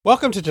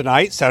Welcome to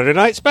tonight's Saturday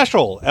Night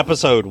Special,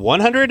 episode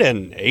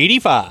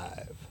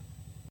 185.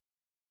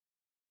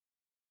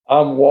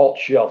 I'm Walt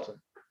Shelton.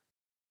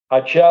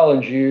 I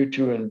challenge you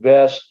to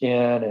invest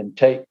in and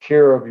take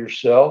care of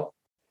yourself,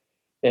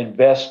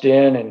 invest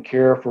in and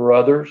care for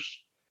others,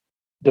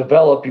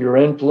 develop your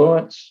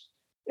influence,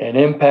 and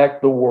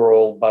impact the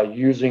world by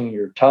using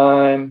your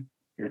time,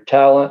 your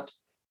talent,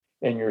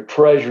 and your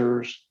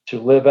treasures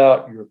to live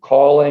out your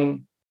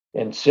calling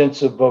and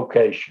sense of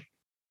vocation.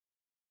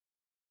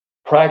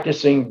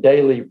 Practicing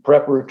daily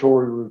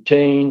preparatory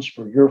routines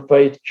for your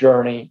faith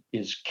journey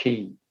is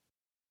key.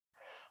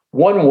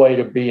 One way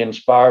to be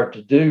inspired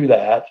to do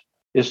that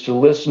is to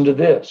listen to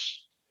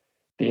this,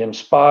 the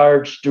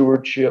Inspired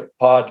Stewardship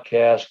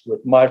Podcast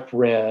with my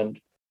friend,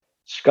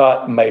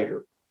 Scott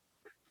Mader.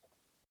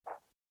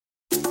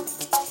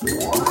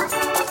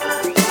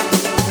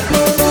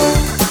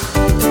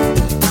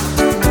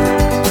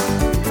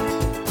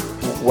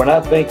 When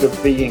I think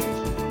of being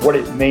what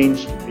it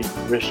means to be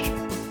Christian,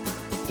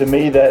 to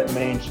me, that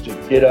means to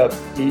get up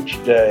each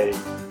day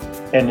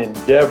and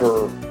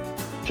endeavor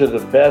to the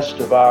best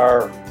of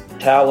our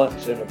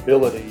talents and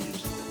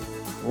abilities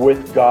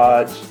with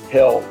God's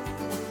help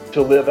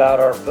to live out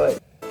our faith,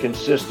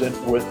 consistent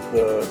with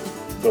the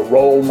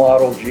role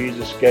model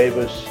Jesus gave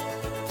us.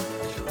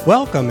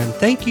 Welcome and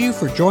thank you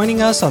for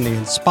joining us on the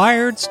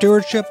Inspired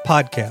Stewardship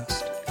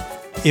Podcast.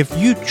 If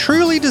you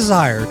truly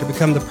desire to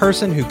become the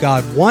person who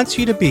God wants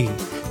you to be,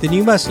 then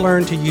you must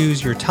learn to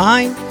use your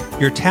time,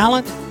 your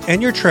talent, and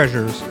your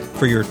treasures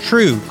for your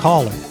true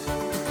calling.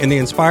 In the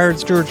Inspired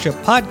Stewardship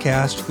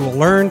Podcast, you will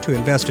learn to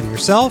invest in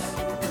yourself,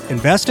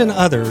 invest in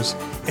others,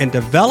 and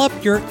develop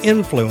your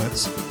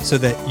influence so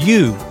that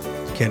you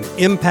can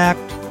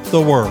impact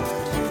the world.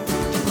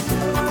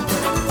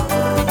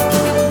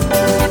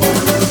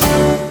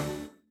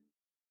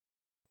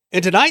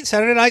 In tonight's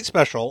Saturday Night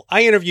Special,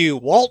 I interview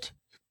Walt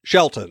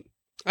Shelton.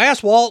 I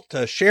asked Walt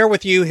to share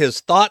with you his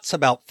thoughts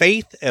about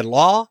faith and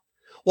law.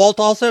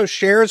 Walt also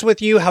shares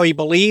with you how he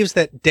believes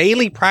that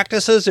daily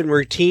practices and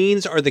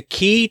routines are the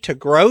key to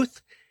growth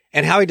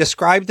and how he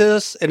described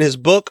this in his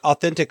book,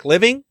 Authentic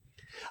Living.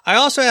 I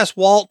also asked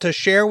Walt to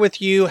share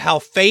with you how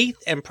faith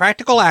and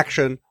practical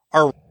action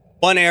are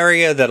one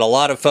area that a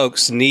lot of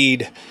folks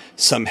need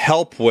some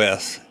help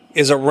with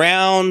is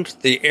around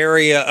the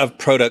area of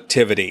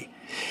productivity.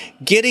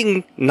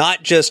 Getting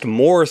not just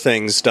more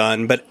things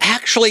done, but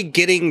actually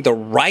getting the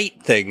right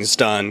things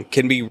done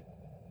can be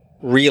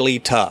really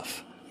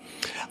tough.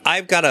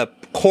 I've got a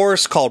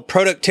course called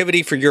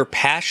Productivity for Your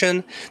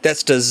Passion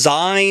that's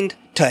designed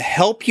to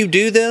help you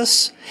do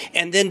this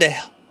and then to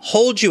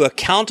hold you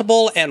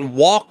accountable and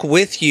walk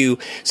with you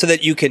so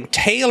that you can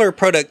tailor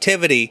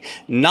productivity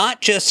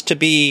not just to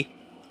be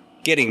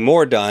getting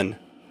more done,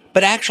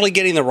 but actually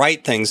getting the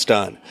right things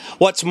done.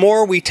 What's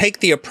more, we take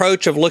the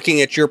approach of looking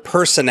at your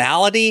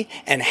personality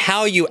and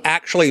how you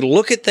actually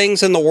look at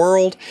things in the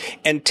world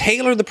and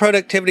tailor the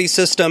productivity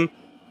system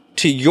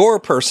to your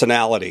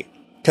personality.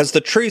 Because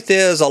the truth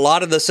is, a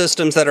lot of the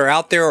systems that are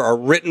out there are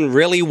written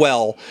really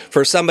well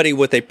for somebody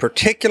with a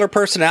particular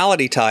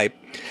personality type.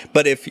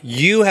 But if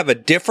you have a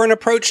different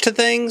approach to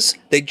things,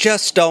 they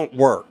just don't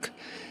work.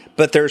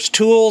 But there's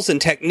tools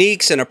and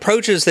techniques and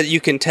approaches that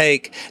you can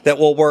take that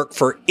will work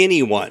for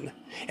anyone.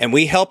 And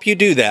we help you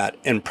do that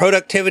in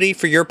Productivity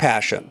for Your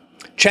Passion.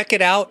 Check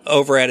it out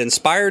over at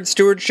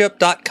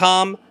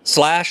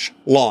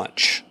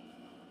inspiredstewardship.com/launch.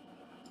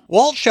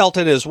 Walt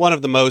Shelton is one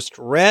of the most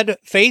read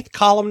faith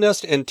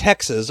columnists in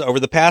Texas over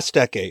the past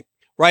decade,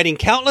 writing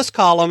countless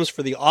columns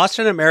for the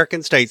Austin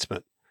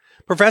American-Statesman.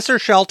 Professor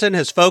Shelton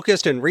has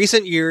focused in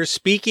recent years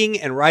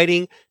speaking and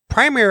writing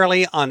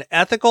primarily on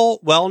ethical,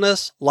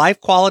 wellness,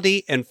 life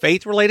quality, and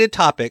faith-related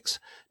topics,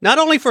 not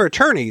only for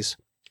attorneys,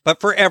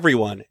 but for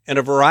everyone in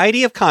a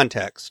variety of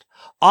contexts,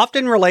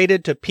 often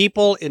related to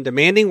people in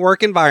demanding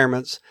work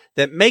environments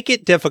that make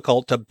it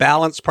difficult to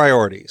balance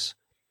priorities.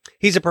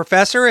 He's a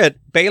professor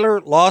at Baylor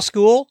Law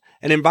School,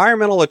 an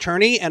environmental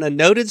attorney, and a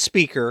noted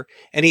speaker,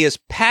 and he is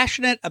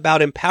passionate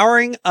about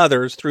empowering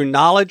others through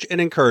knowledge and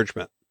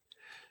encouragement.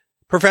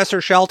 Professor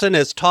Shelton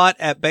has taught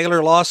at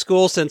Baylor Law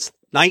School since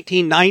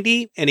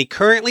 1990, and he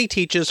currently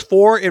teaches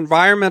 4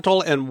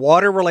 environmental and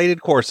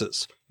water-related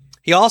courses.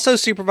 He also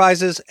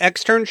supervises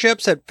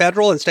externships at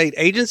federal and state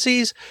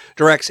agencies,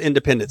 directs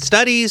independent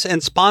studies,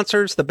 and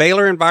sponsors the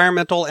Baylor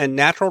Environmental and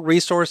Natural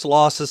Resource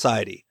Law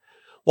Society.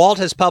 Walt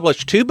has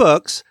published 2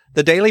 books,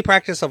 The Daily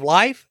Practice of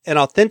Life and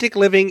Authentic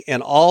Living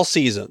in All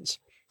Seasons.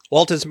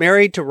 Walt is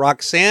married to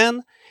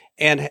Roxanne,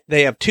 and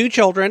they have 2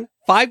 children,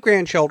 5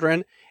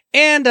 grandchildren,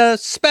 and a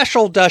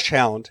special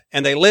dachshund,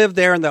 and they live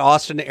there in the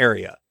Austin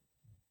area.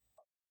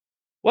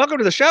 Welcome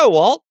to the show,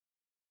 Walt.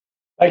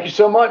 Thank you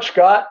so much,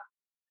 Scott.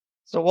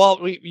 So,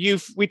 Walt,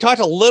 we talked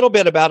a little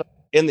bit about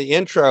in the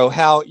intro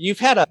how you've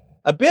had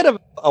a bit of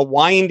a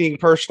winding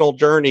personal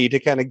journey to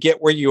kind of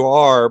get where you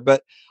are,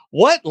 but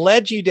what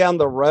led you down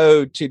the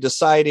road to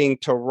deciding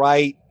to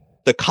write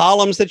the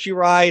columns that you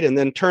write and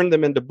then turn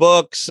them into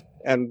books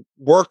and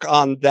work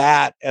on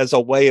that as a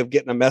way of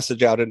getting a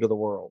message out into the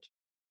world?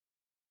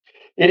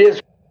 It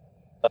is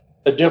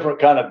a different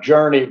kind of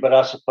journey, but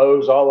I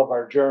suppose all of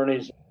our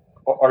journeys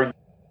are.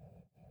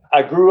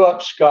 I grew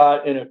up,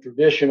 Scott, in a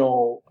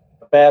traditional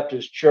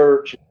Baptist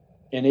church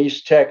in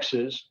East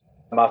Texas.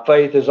 My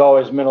faith has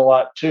always meant a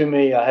lot to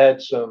me. I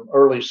had some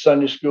early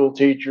Sunday school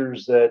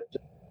teachers that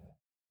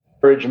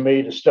encouraged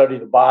me to study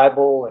the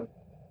Bible and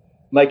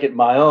make it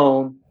my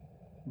own.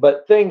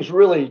 But things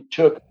really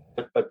took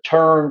a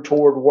turn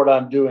toward what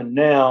I'm doing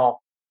now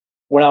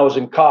when I was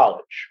in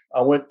college.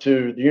 I went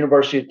to the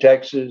University of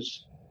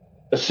Texas,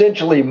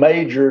 essentially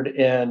majored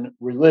in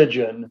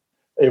religion.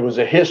 It was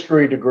a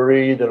history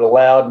degree that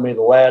allowed me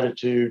the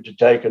latitude to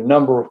take a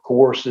number of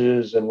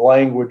courses and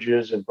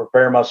languages and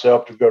prepare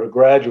myself to go to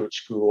graduate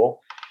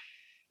school.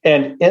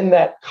 And in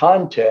that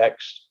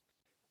context,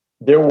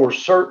 there were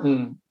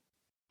certain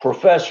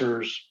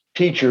professors,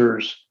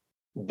 teachers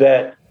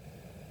that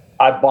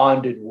I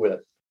bonded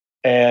with,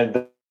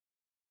 and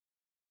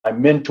my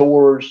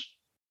mentors,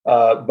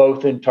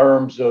 both in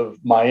terms of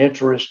my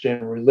interest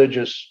in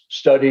religious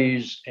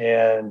studies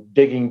and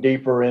digging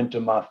deeper into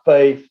my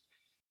faith,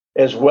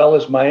 as well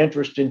as my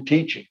interest in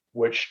teaching,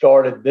 which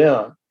started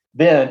then.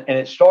 And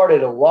it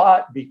started a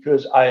lot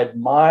because I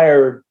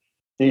admired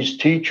these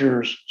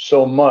teachers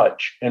so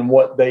much and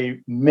what they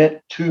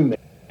meant to me.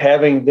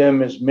 Having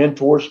them as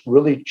mentors,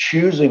 really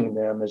choosing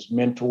them as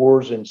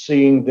mentors and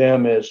seeing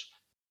them as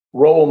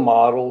role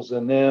models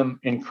and them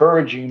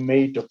encouraging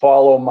me to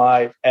follow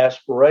my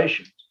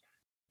aspirations.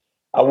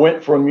 I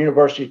went from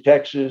University of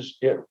Texas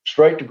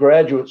straight to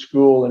graduate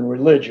school in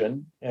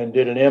religion and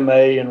did an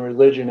MA in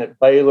religion at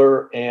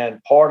Baylor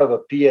and part of a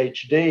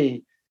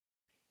PhD.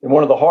 And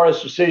one of the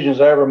hardest decisions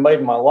I ever made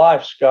in my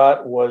life,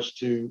 Scott, was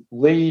to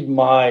leave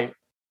my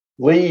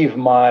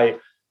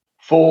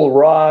full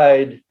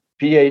ride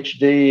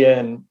PhD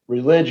in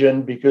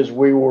religion because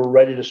we were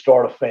ready to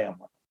start a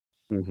family.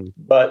 Mm-hmm.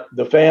 But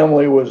the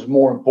family was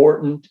more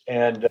important,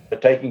 and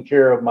taking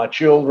care of my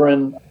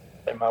children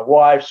and my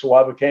wife. So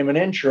I became an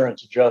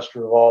insurance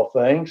adjuster of all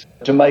things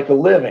to make a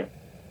living.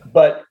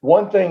 But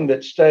one thing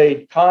that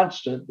stayed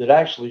constant that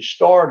actually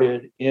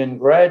started in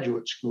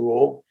graduate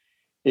school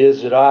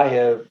is that I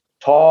have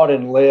taught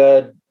and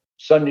led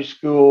Sunday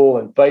school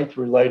and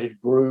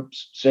faith-related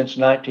groups since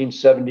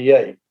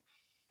 1978,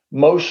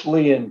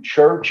 mostly in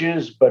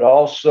churches, but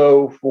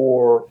also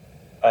for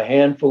a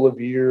handful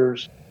of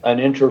years, an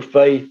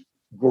interfaith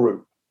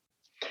group.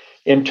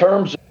 In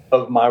terms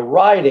of my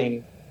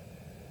writing,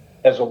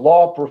 as a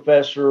law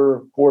professor,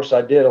 of course,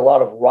 I did a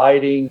lot of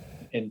writing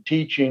and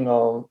teaching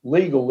on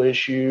legal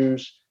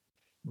issues,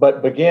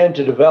 but began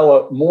to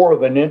develop more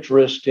of an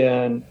interest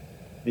in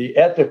the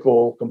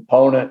ethical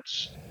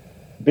components,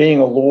 being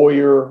a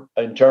lawyer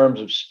in terms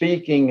of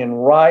speaking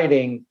and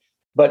writing,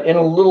 but in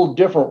a little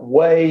different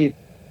way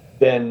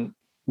than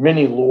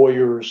many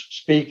lawyers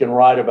speak and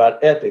write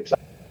about ethics.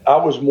 I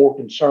was more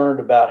concerned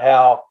about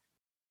how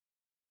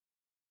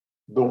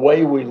the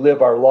way we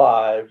live our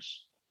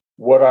lives,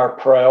 what our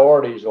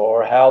priorities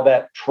are, how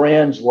that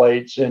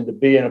translates into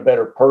being a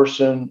better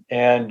person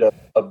and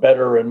a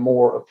better and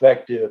more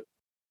effective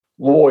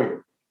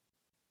lawyer.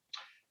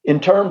 In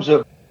terms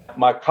of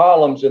my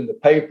columns in the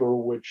paper,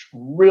 which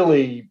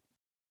really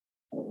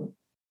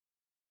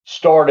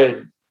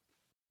started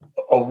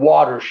a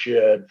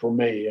watershed for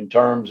me in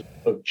terms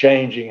of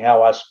changing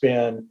how I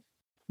spend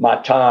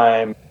my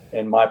time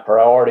and my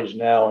priorities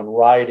now in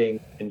writing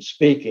and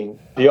speaking.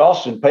 The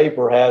Austin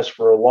paper has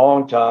for a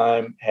long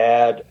time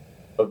had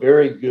a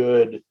very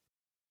good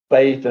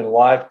faith and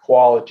life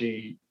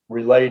quality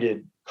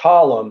related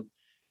column.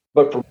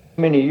 But for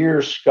many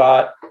years,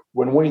 Scott,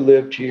 when we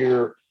lived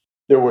here,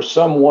 there was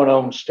someone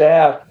on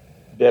staff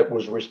that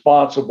was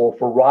responsible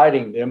for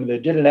writing them, and they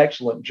did an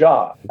excellent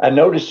job. I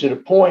noticed at a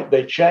point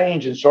they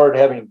changed and started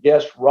having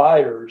guest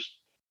writers,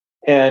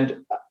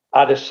 and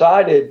I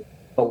decided,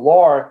 a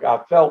lark,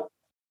 I felt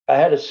I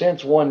had a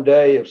sense one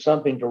day of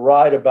something to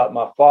write about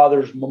my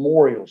father's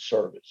memorial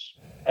service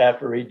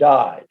after he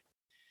died.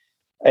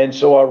 And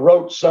so I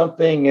wrote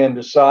something and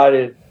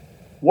decided,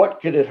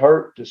 what could it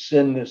hurt to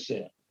send this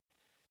in?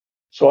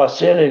 So I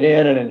sent it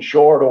in, and in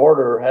short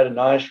order had a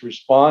nice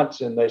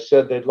response, and they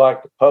said they'd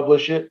like to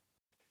publish it.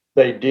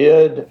 They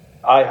did.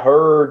 I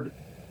heard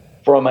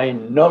from a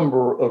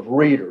number of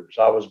readers.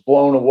 I was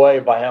blown away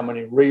by how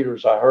many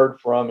readers I heard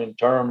from in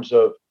terms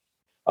of,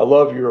 I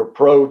love your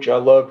approach. I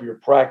love your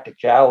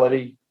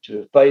practicality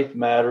to faith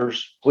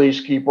matters.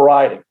 Please keep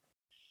writing.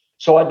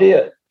 So I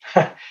did.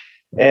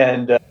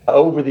 And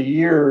over the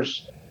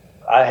years,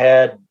 I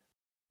had,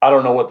 I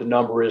don't know what the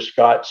number is,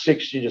 Scott,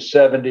 60 to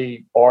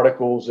 70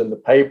 articles in the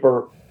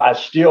paper. I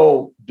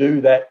still do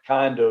that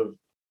kind of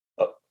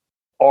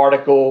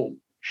article,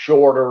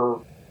 shorter,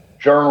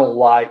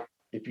 journal-like,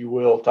 if you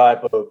will,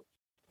 type of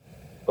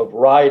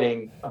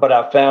writing. But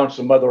I found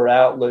some other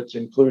outlets,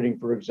 including,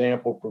 for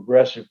example,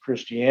 Progressive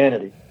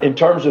Christianity. In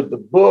terms of the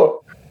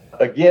book,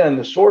 again,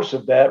 the source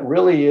of that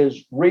really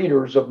is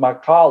readers of my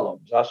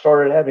columns. I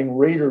started having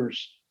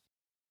readers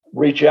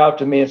reach out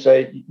to me and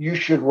say, you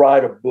should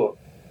write a book.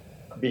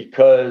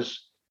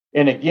 Because,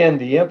 and again,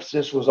 the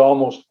emphasis was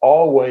almost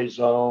always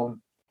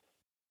on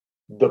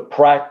the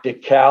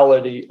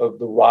practicality of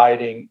the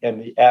writing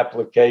and the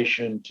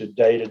application to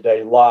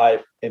day-to-day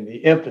life and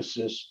the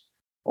emphasis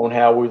on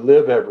how we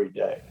live every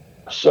day.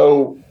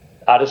 So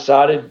I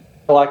decided,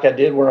 like I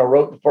did when I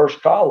wrote the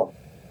first column,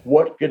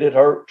 what could it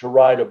hurt to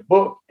write a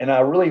book? And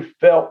I really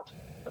felt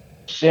a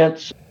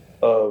sense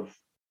of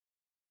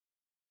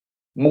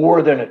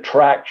more than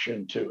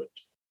attraction to it.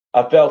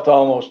 I felt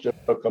almost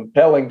a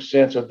compelling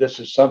sense of this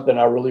is something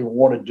I really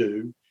want to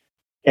do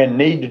and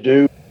need to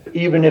do,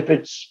 even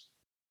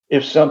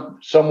if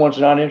someone's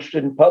not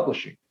interested in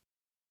publishing.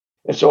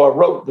 And so I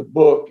wrote the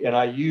book, and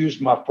I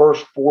used my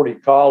first 40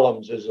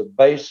 columns as a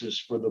basis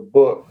for the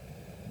book,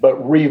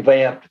 but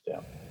revamped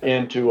them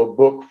into a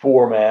book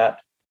format.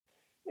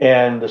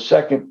 And the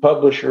second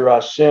publisher I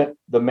sent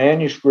the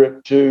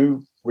manuscript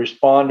to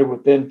responded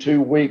within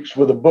 2 weeks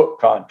with a book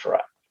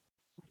contract.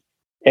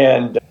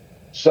 And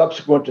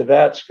subsequent to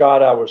that,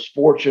 Scott, I was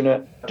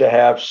fortunate to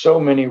have so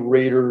many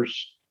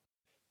readers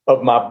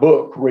of my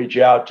book reach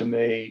out to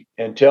me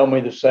and tell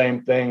me the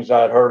same things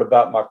I'd heard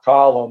about my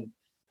column,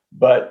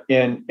 but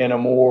in a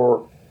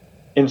more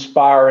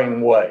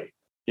inspiring way,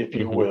 if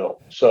you will.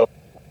 So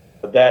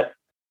that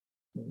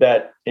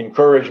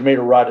encouraged me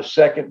to write a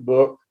second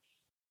book,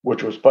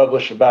 which was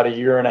published about a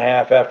year and a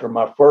half after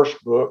my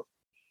first book.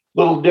 A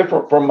little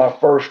different from my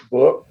first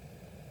book,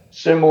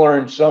 similar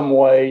in some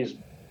ways,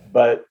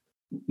 but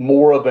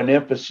more of an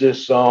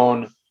emphasis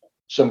on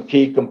some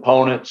key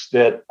components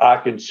that I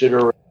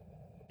consider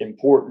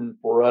important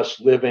for us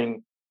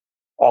living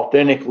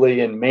authentically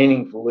and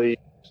meaningfully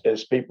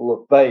as people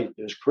of faith,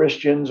 as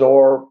Christians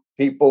or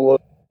people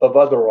of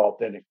other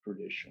authentic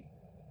tradition.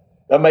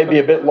 That may be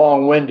a bit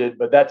long-winded,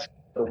 but that's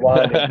the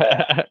winding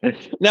back.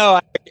 No,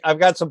 I've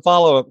got some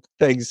follow-up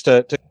things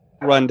to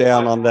run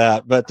down on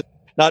that, but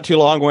not too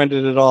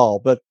long-winded at all.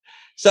 But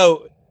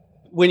so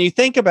when you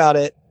think about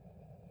it,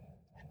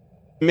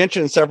 you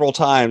mentioned several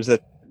times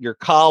that your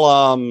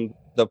column,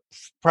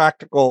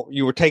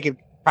 you were taking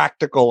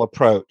practical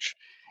approach.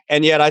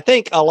 And yet I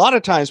think a lot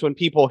of times when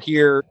people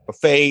hear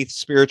faith,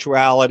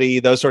 spirituality,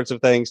 those sorts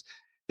of things,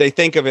 they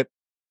think of it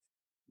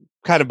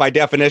kind of by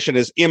definition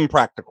as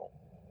impractical,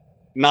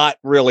 not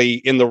really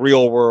in the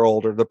real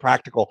world or the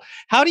practical.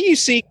 How do you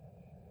see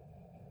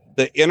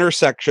the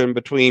intersection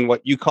between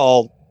what you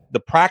call the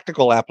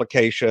practical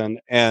application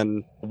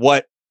and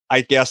what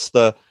I guess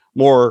the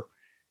more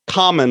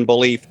common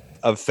belief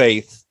of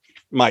faith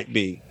might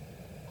be?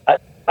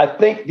 I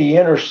think the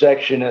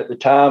intersection at the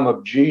time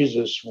of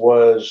Jesus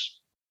was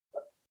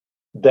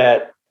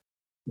that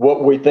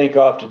what we think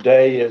of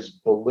today as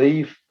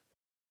belief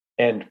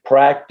and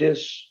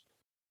practice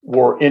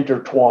were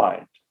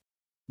intertwined.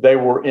 They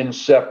were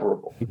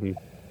inseparable. Mm-hmm.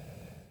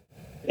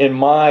 In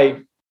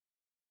my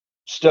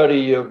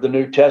study of the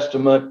New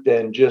Testament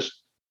and just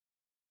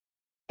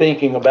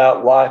thinking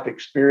about life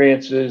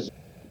experiences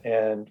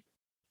and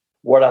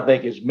what I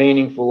think is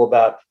meaningful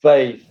about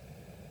faith,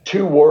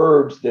 two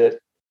words that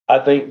I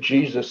think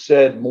Jesus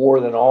said more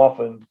than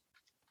often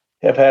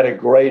have had a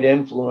great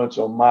influence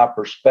on my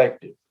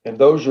perspective. And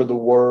those are the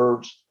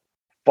words,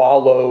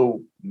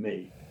 follow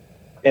me.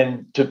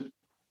 And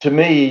to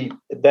me,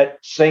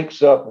 that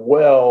syncs up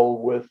well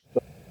with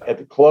at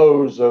the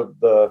close of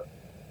the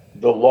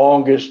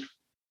longest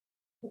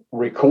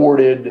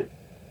recorded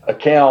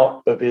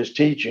account of his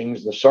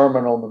teachings, the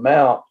Sermon on the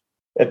Mount.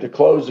 At the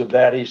close of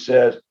that, he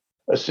says,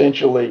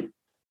 essentially,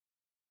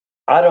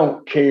 I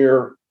don't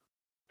care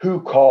who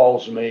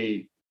calls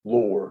me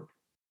Lord.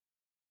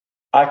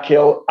 I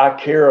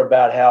care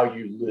about how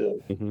you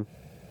live. Mm-hmm.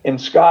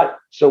 And Scott,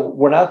 so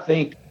when I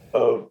think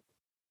of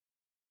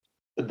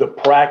the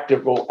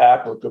practical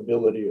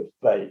applicability of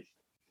faith,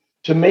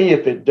 to me,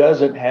 if it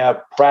doesn't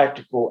have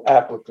practical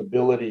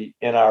applicability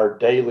in our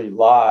daily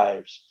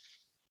lives,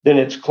 then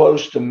it's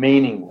close to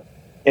meaningless.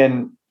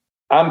 And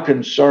I'm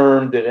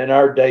concerned that in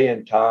our day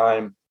and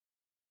time,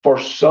 for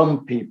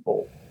some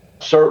people,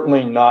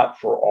 certainly not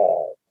for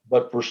all,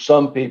 but for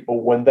some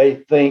people, when they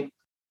think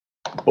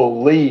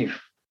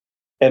belief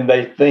and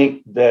they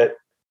think that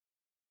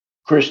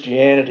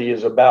Christianity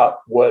is about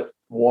what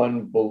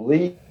one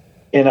believes,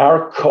 in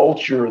our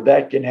culture,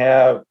 that can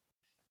have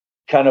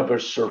kind of a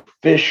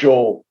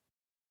superficial,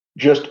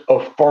 just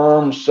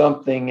affirm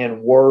something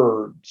in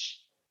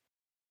words.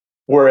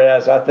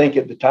 Whereas I think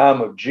at the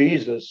time of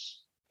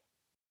Jesus,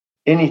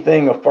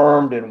 anything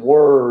affirmed in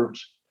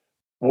words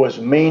was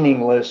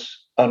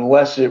meaningless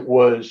unless it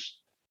was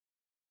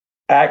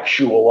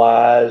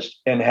actualized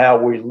in how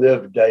we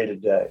live day to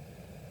day.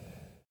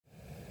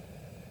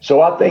 So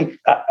I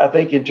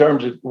think in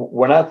terms of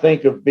when I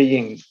think of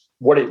being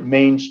what it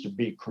means to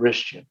be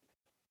Christian,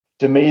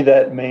 to me,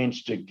 that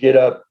means to get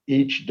up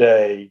each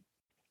day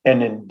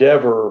and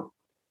endeavor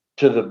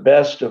to the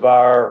best of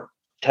our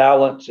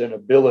talents and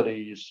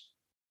abilities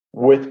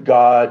with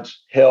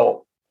God's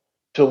help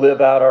to live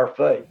out our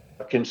faith,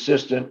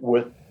 consistent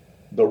with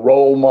the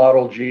role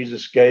model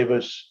Jesus gave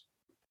us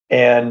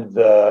and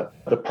the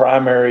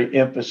primary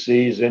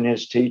emphases in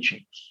his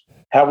teachings,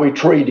 how we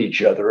treat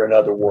each other, in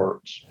other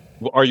words.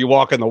 Are you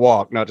walking the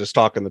walk, not just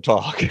talking the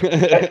talk?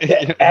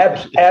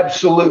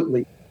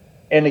 Absolutely.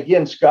 And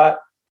again, Scott,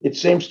 it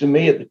seems to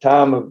me at the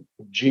time of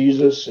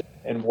Jesus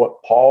and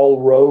what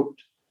Paul wrote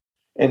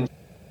and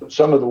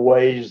some of the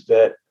ways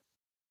that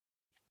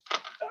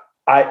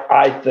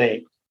I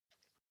think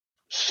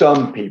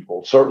some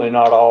people, certainly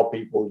not all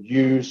people,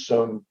 use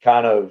some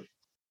kind of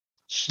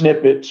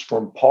snippets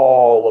from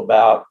Paul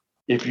about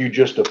if you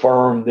just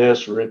affirm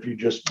this or if you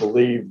just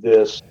believe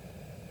this,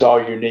 it's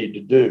all you need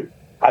to do.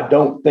 I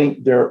don't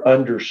think they're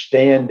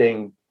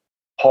understanding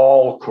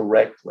Paul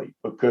correctly,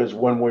 because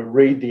when we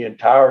read the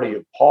entirety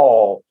of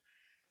Paul,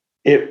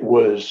 it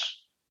was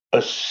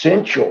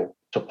essential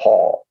to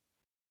Paul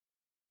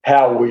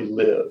how we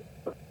live.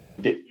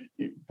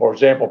 For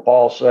example,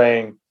 Paul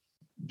saying,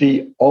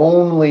 the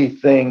only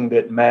thing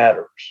that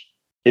matters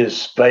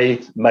is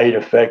faith made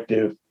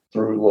effective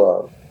through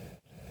love.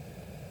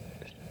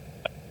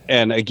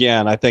 And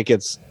again, I think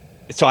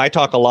so I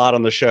talk a lot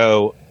on the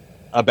show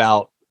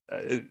about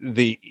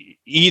the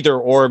either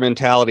or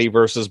mentality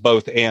versus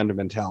both and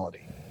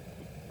mentality.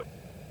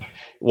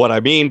 What I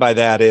mean by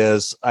that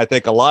is, I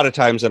think a lot of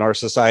times in our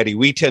society,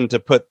 we tend to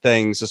put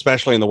things,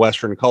 especially in the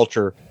Western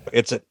culture,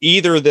 it's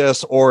either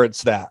this or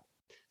it's that.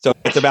 So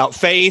it's about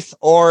faith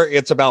or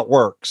it's about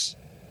works.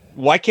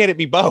 Why can't it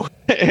be both?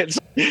 It's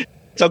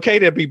okay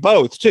to be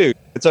both too.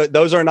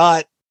 Those are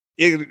not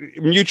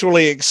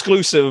mutually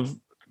exclusive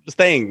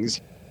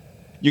things.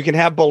 You can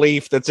have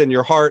belief that's in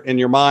your heart and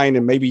your mind,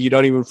 and maybe you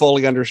don't even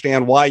fully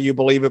understand why you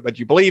believe it, but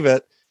you believe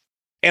it,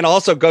 and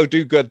also go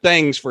do good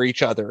things for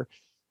each other.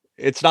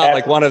 It's not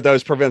like one of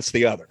those prevents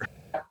the other.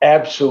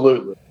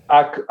 Absolutely.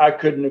 I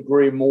couldn't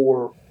agree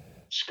more,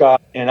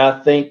 Scott. And I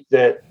think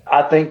that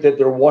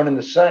they're one and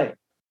the same.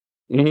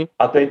 Mm-hmm.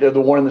 I think they're the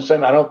one and the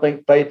same. I don't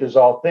think faith is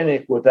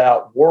authentic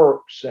without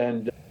works.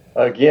 And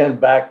again,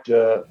 back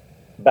to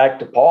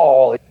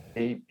Paul,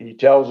 he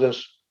tells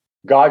us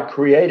God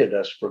created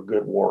us for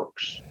good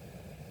works.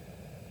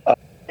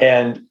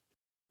 And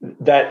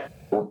that,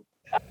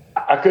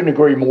 I couldn't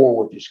agree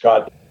more with you,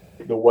 Scott,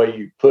 the way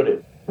you put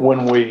it.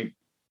 When we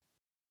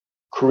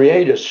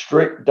create a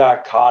strict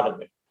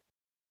dichotomy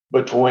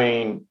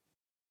between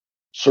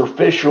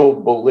superficial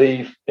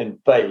belief and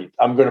faith,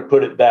 I'm going to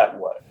put it that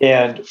way,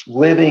 and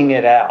living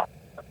it out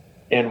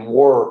in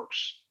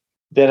works,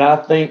 then I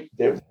think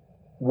that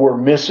we're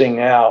missing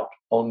out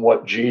on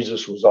what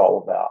Jesus was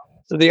all about.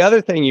 So the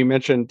other thing you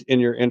mentioned in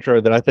your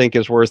intro that I think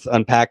is worth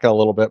unpacking a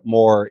little bit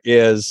more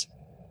is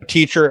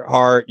teacher at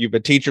heart. You've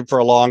been teaching for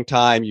a long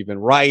time. You've been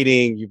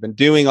writing. You've been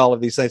doing all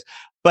of these things.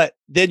 But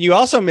then you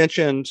also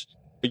mentioned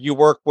you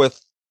work with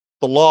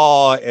the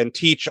law and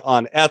teach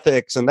on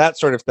ethics and that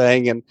sort of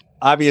thing. And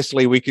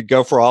obviously we could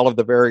go for all of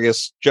the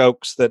various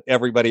jokes that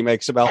everybody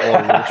makes about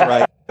lawyers,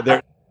 right?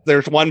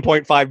 There's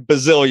 1.5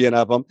 bazillion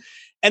of them.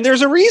 And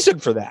there's a reason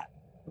for that.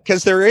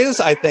 Because there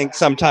is, I think,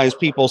 sometimes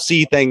people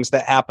see things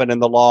that happen in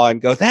the law and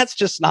go, that's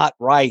just not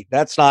right.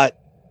 That's not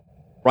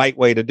the right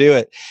way to do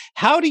it.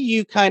 How do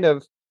you kind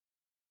of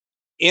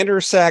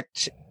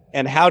intersect,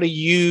 and how do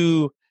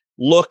you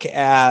look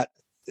at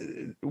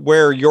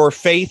where your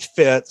faith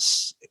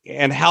fits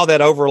and how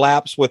that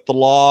overlaps with the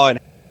law, and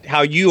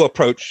how you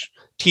approach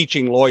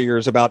teaching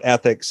lawyers about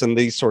ethics and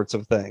these sorts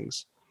of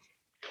things?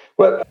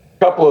 Well, a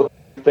couple of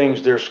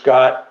things there,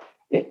 Scott.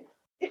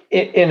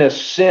 In a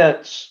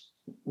sense,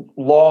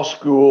 law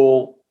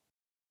school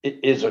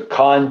is a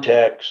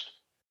context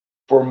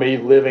for me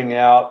living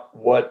out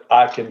what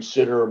I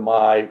consider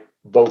my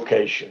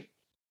vocation,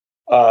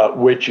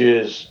 which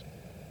is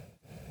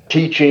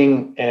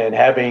teaching and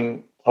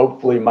having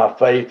hopefully my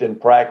faith in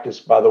practice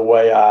by the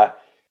way I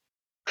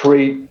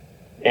treat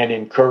and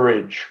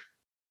encourage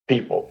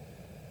people.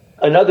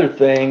 Another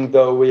thing,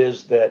 though,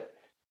 is that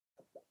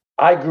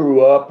I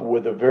grew up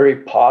with a very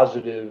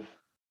positive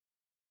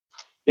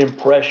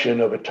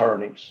impression of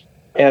attorneys.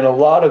 And a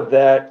lot of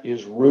that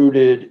is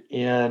rooted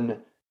in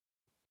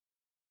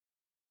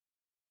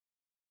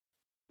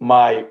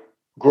my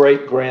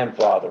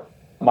great-grandfather.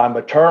 My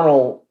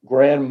maternal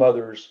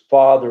grandmother's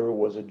father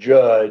was a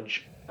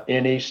judge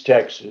in East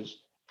Texas.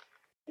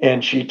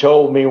 And she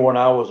told me when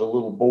I was a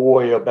little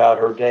boy about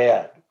her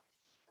dad,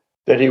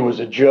 that he was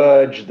a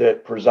judge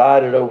that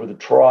presided over the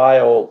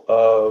trial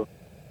of,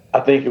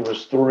 I think it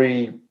was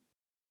 3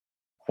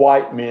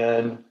 white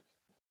men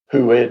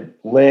who had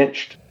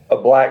lynched a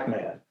black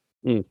man.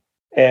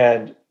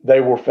 And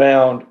they were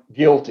found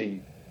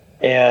guilty.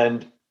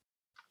 And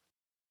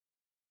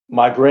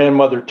my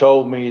grandmother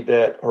told me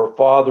that her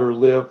father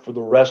lived for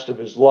the rest of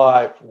his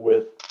life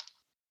with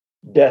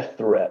death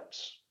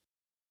threats.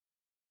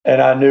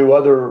 And I knew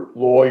other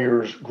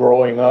lawyers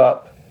growing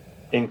up,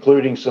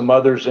 including some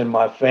others in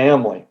my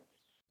family,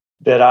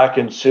 that I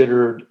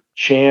considered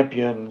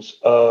champions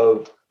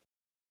of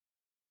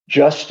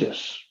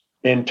justice.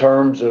 In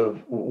terms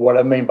of what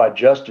I mean by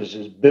justice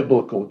is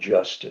biblical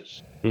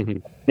justice.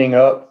 Standing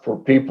up for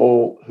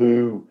people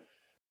who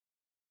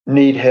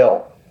need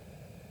help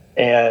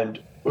and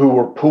who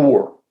were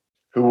poor,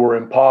 who were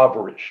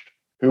impoverished,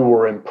 who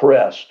were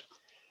oppressed.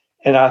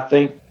 And I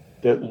think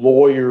that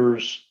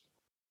lawyers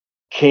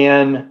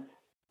can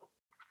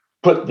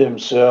put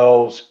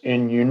themselves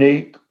in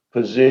unique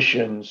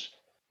positions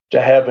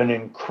to have an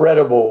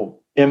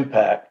incredible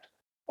impact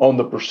on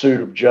the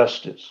pursuit of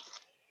justice.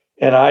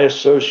 And I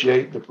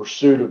associate the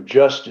pursuit of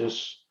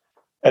justice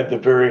at the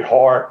very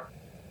heart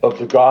of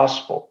the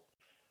gospel.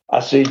 I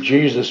see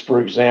Jesus,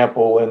 for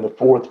example, in the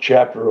 4th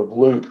chapter of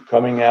Luke,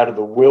 coming out of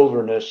the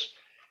wilderness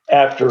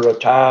after a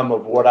time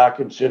of what I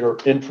consider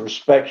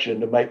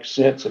introspection to make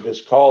sense of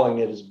his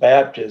calling at his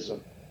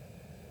baptism.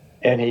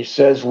 And he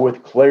says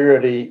with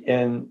clarity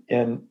in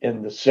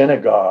the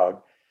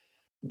synagogue,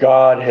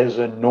 God has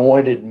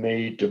anointed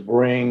me to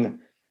bring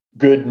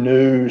good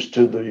news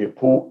to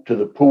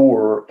the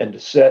poor and to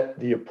set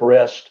the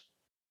oppressed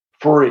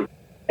free.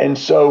 And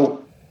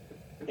so,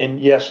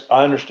 and yes,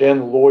 I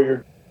understand the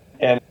lawyer.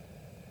 And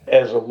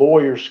as a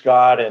lawyer,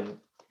 Scott, and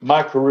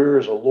my career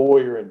as a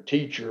lawyer and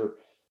teacher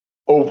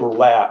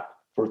overlap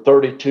for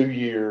 32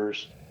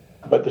 years.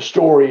 But the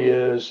story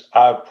is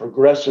I've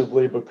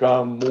progressively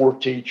become more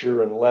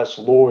teacher and less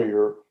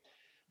lawyer.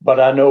 But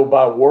I know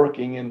by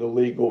working in the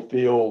legal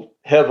field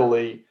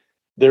heavily,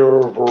 there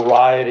are a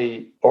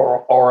variety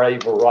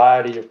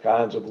of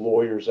kinds of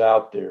lawyers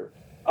out there.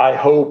 I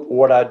hope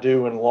what I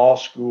do in law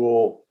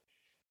school,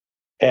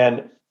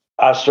 and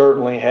I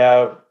certainly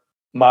have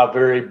my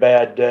very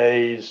bad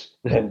days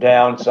and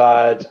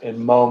downsides and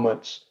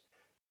moments,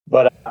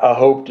 but I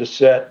hope to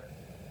set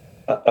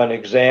an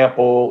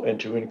example and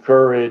to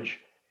encourage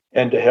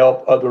and to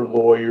help other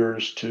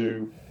lawyers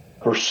to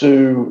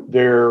pursue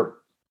their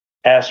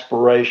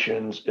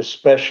aspirations,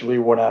 especially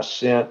when I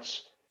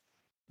sense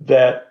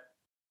that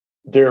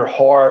their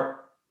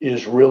heart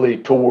is really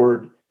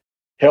toward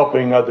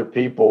helping other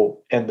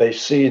people and they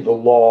see the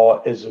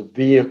law as a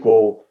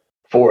vehicle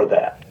for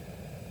that.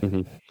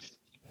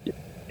 Mm-hmm.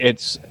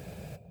 It's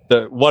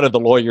one of the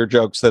lawyer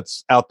jokes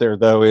that's out there,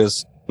 though,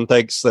 is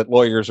thinks that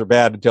lawyers are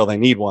bad until they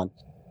need one.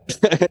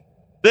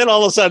 Then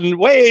all of a sudden,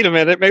 wait a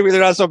minute, maybe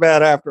they're not so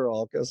bad after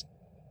all,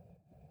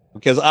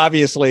 because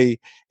obviously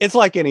it's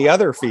like any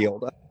other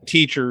field.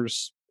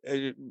 Teachers,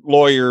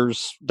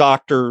 lawyers,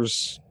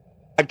 doctors,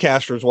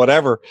 podcasters,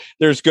 whatever.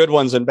 There's good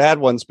ones and bad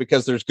ones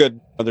because there's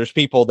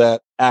people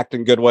that act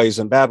in good ways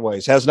and bad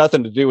ways. It has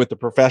nothing to do with the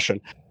profession.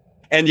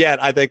 And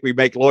yet I think we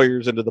make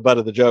lawyers into the butt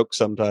of the joke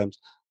sometimes.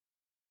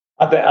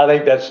 I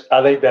think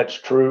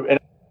that's true. And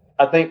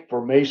I think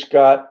for me,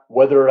 Scott,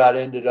 whether I'd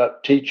ended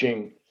up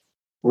teaching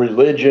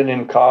religion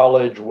in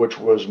college, which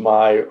was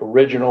my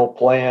original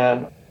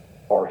plan,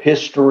 or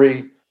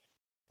history,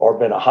 or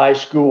been a high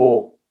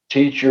school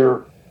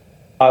teacher,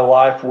 my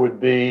life would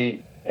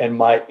be, and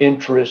my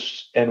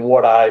interests and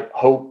what I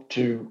hope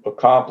to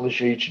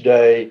accomplish each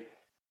day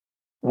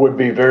would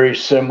be very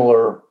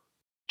similar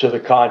to the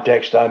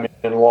context I'm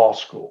in law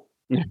school.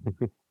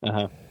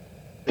 Uh-huh.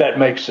 That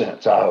makes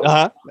sense, I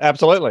hope.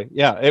 Absolutely.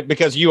 Yeah.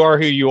 Because you are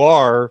who you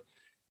are,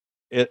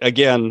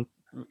 again,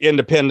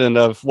 independent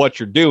of what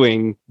you're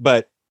doing,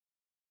 but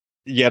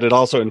yet it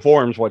also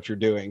informs what you're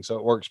doing. So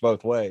it works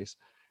both ways.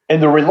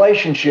 And the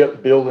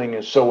relationship building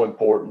is so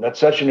important. That's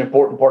such an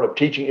important part of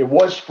teaching. It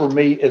was for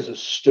me as a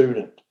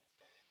student.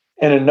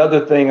 And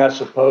another thing, I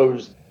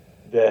suppose,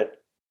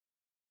 that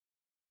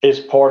is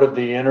part of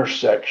the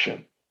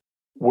intersection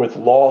with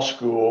law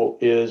school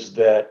is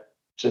that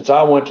since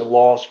I went to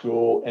law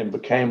school and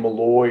became a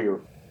lawyer,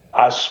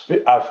 I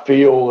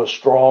feel a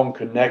strong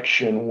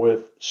connection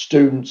with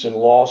students in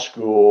law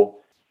school,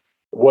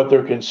 what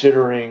they're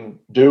considering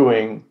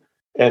doing,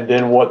 and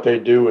then what they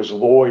do as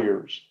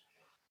lawyers.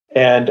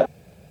 And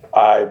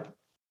I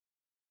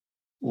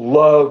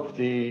love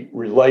the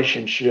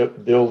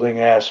relationship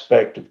building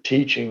aspect of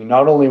teaching,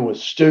 not only with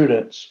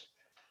students,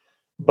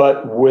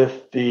 but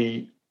with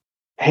the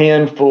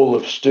handful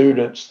of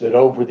students that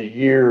over the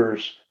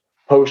years,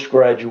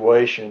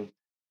 post-graduation,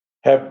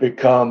 have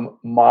become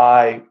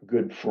my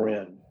good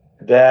friend.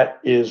 That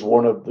is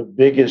one of the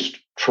biggest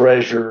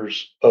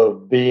treasures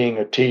of being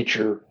a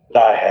teacher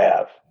that I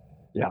have.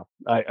 Yeah,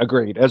 I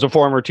agreed. As a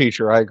former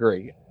teacher, I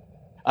agree.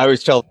 I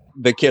always tell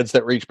the kids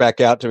that reach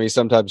back out to me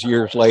sometimes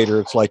years later,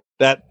 it's like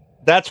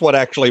that's what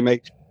actually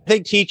makes, I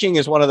think teaching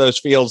is one of those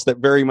fields that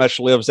very much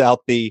lives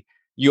out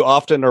you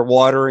often are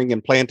watering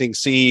and planting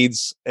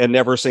seeds and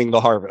never seeing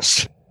the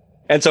harvest.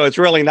 And so it's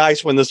really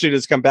nice when the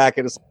students come back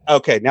and it's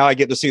okay, now I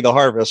get to see the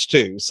harvest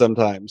too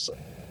sometimes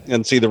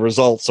and see the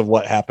results of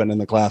what happened in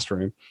the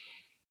classroom.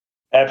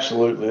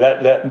 Absolutely.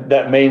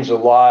 That means a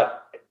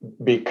lot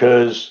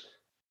because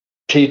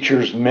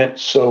teachers meant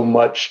so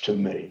much to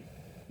me.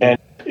 And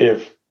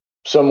if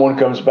someone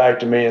comes back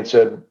to me and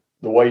said,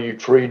 the way you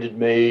treated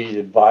me, the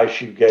advice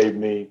you gave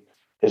me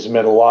has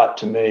meant a lot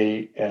to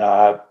me, and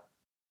I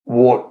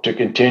want to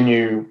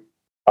continue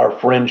our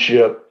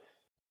friendship,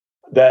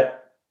 that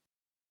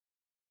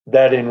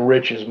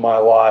enriches my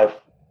life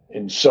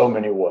in so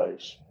many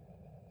ways.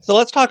 So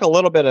let's talk a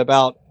little bit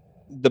about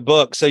the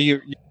book. So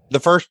you've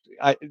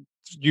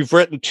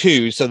written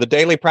two. So The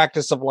Daily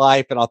Practice of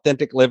Life and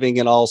Authentic Living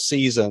in All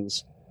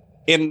Seasons.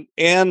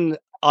 In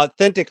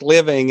Authentic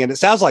Living, and it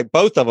sounds like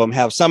both of them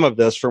have some of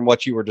this from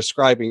what you were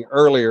describing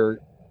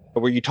earlier,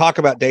 where you talk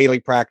about daily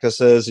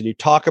practices and you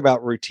talk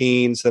about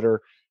routines that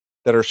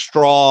are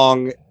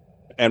strong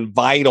and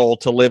vital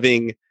to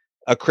living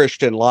a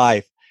Christian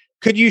life.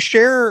 Could you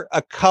share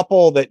a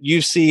couple that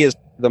you see as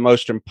the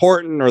most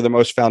important or the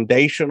most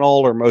foundational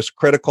or most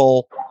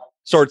critical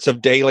sorts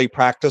of daily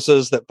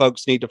practices that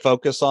folks need to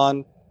focus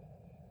on?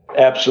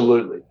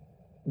 Absolutely.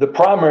 The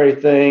primary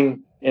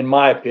thing, in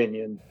my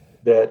opinion,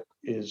 that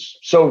is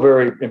so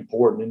very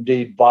important,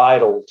 indeed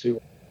vital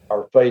to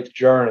our faith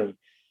journey,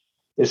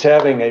 is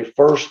having a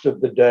first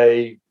of the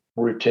day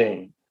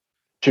routine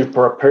to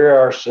prepare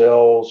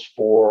ourselves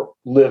for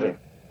living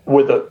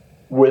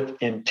with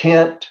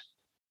intent,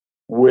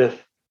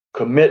 with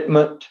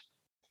commitment,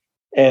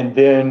 and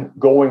then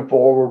going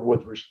forward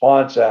with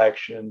response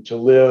action to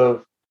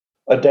live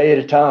a day at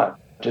a time,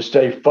 to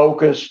stay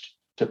focused,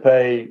 to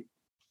pay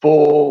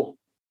full,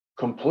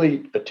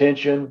 complete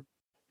attention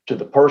to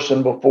the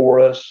person before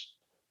us,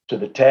 to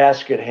the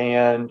task at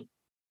hand,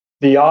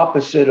 the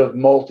opposite of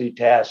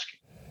multitasking,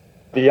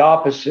 the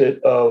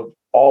opposite of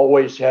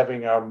always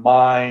having our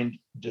mind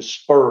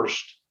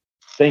dispersed,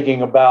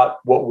 thinking about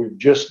what we've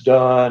just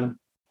done,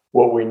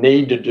 what we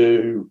need to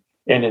do,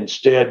 and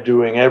instead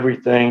doing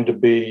everything to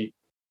be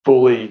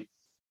fully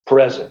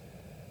present.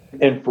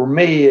 And for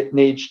me, it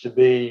needs to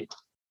be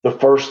the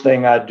first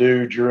thing I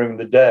do during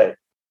the day.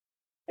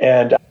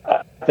 And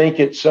I think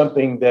it's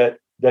something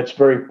that's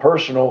very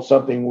personal,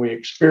 something we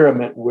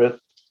experiment with.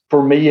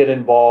 For me, it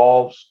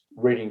involves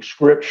reading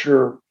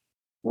scripture,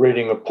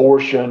 reading a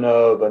portion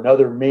of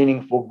another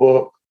meaningful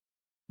book,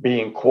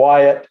 being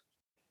quiet.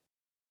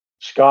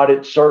 Scott,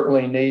 it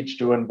certainly needs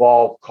to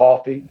involve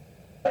coffee.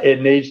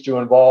 It needs to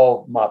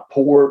involve my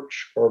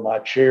porch or my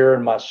chair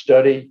in my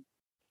study,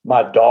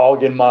 my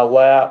dog in my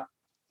lap,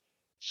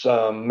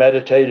 some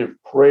meditative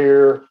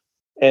prayer,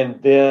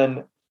 and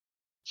then,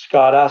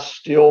 Scott, I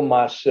still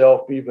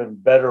myself even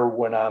better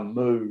when I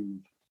move.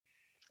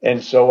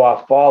 And so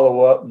I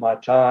follow up my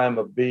time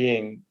of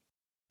being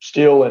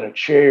still in a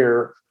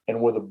chair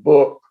and with a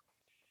book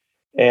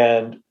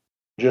and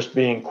just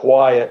being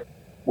quiet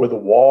with a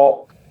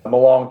walk. I'm a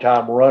long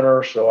time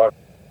runner, so I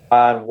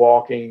find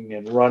walking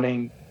and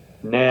running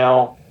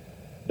now.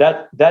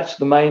 That's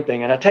the main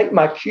thing. And I take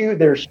my cue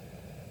there's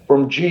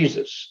from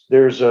Jesus.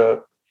 There's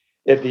at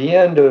the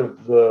end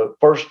of the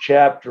first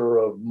chapter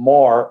of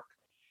Mark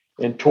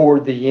and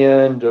toward the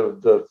end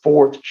of the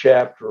fourth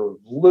chapter of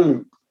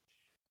Luke,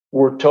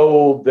 we're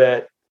told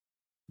that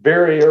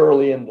very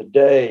early in the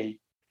day,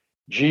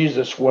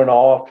 Jesus went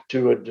off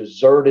to a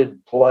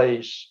deserted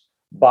place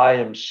by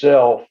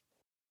himself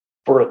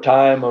for a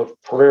time of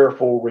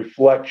prayerful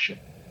reflection.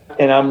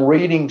 And I'm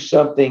reading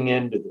something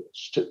into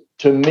this.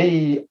 To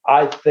me,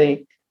 I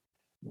think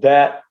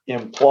that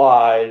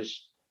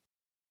implies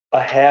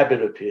a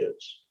habit of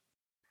his.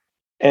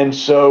 And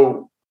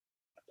so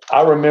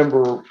I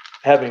remember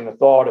having a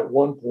thought at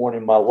one point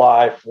in my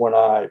life when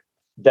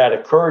that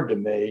occurred to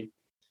me.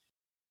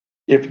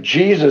 If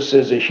Jesus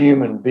as a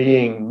human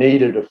being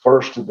needed a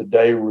first of the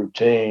day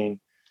routine,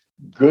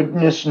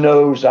 goodness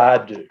knows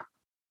I do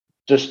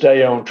to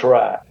stay on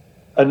track.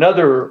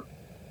 Another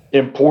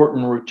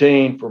important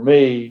routine for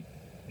me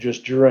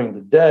just during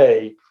the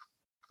day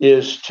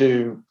is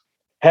to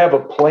have a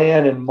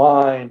plan in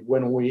mind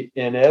when we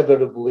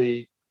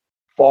inevitably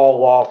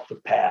fall off the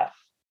path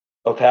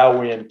of how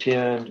we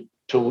intend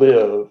to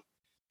live.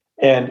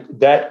 And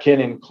that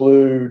can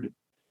include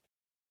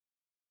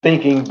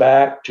thinking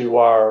back to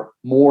our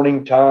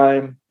morning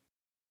time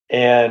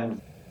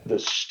and the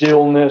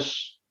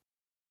stillness,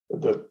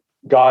 the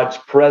God's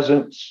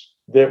presence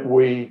that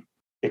we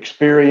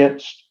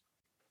experienced,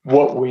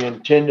 what we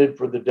intended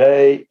for the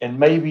day, and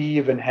maybe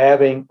even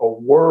having a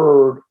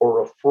word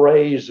or a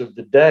phrase of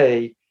the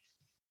day.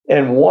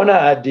 And one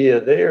idea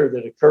there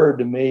that occurred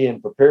to me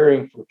in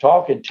preparing for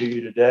talking to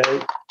you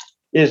today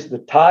is the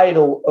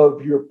title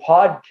of your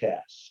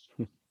podcast,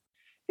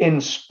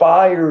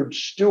 Inspired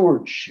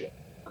Stewardship.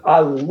 I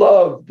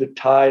love the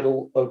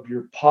title of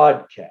your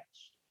podcast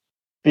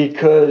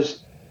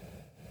because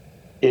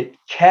it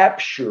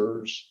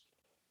captures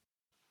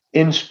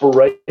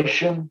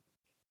inspiration,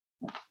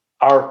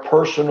 our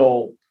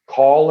personal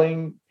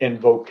calling and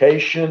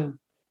vocation,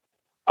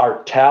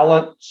 our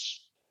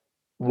talents,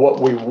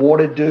 what we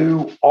want to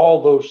do,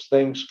 all those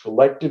things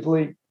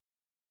collectively,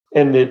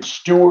 and then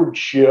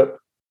stewardship,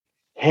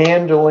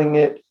 handling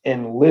it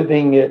and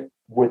living it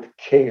with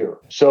care.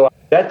 So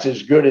that's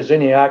as good as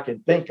any I can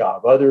think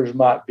of. Others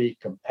might be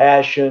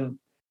compassion,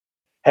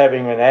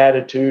 having an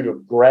attitude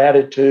of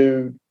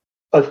gratitude,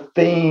 a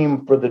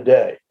theme for the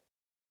day.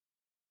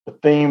 A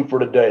theme for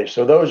the day.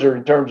 So those are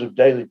in terms of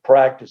daily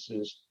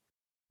practices.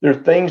 They're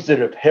things that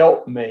have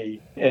helped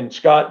me. And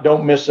Scott,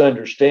 don't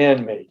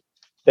misunderstand me.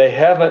 They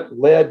haven't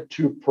led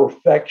to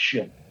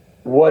perfection.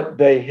 What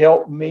they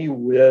help me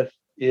with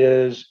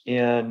is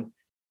in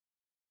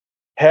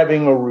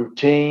having a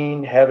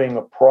routine, having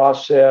a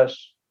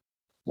process,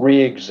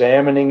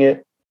 re-examining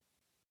it,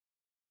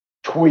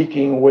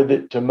 tweaking with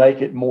it to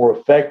make it more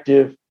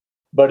effective,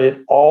 but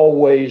it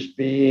always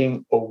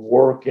being a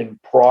work in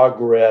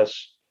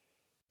progress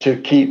to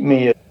keep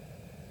me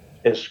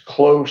as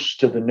close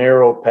to the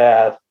narrow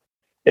path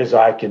as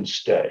I can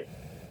stay.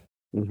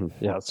 Mm-hmm.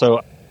 Yeah.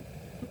 So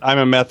I'm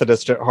a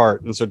Methodist at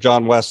heart. And so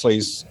John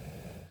Wesley's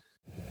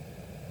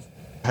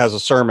has a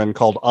sermon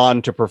called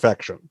On to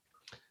Perfection.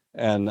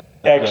 And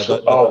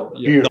excellent.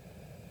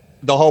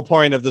 The whole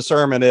point of the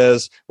sermon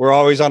is we're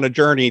always on a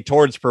journey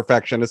towards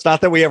perfection. It's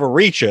not that we ever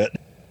reach it.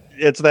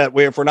 It's that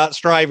if we're not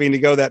striving to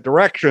go that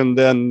direction,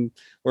 then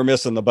we're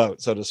missing the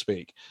boat, so to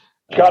speak.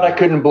 God, I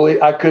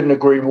couldn't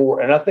agree more.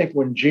 And I think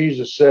when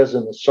Jesus says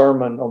in the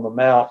Sermon on the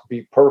Mount,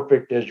 be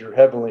perfect as your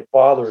heavenly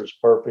Father is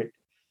perfect,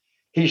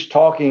 he's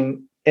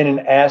talking in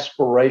an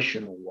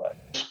aspirational way.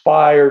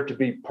 Aspire to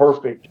be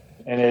perfect.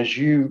 And as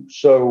you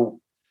so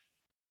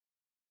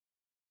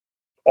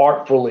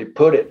artfully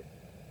put it,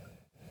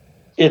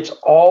 it's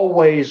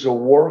always a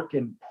work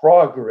in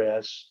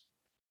progress.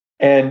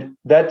 And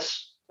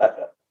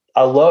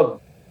I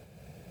love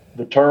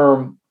the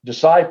term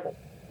disciple,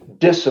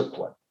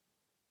 discipline.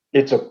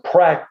 It's a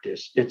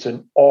practice, it's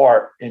an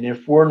art. And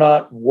if we're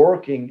not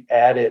working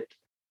at it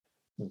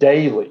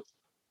daily,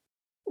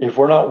 if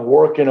we're not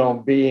working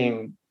on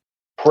being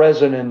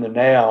present in the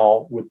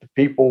now with the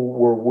people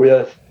we're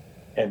with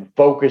and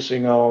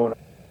focusing on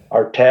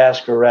our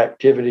task or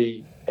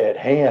activity at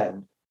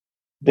hand,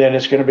 then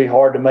it's going to be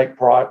hard to make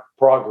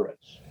progress.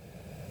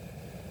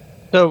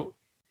 So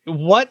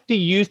what do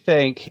you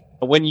think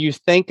when you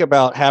think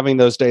about having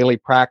those daily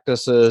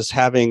practices,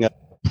 having a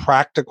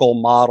practical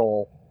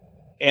model,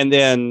 and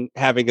then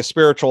having a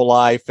spiritual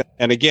life?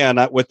 And again,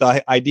 with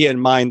the idea in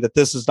mind that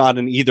this is not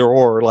an either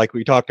or, like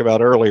we talked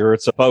about earlier,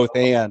 it's a both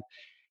and.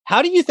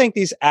 How do you think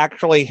these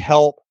actually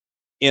help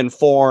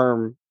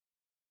inform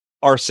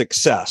our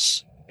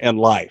success in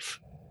life?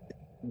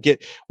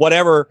 Get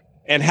whatever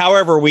and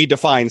however we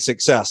define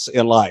success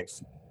in life,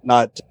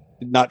 not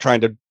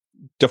trying to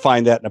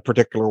define that in a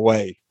particular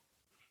way.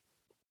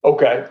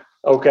 Okay.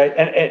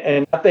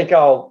 And I think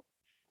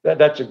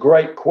that's a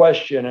great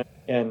question.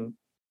 And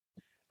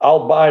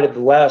I'll bite at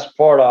the last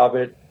part of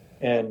it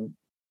and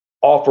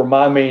offer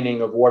my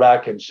meaning of what I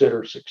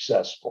consider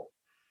successful.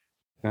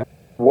 Okay.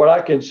 What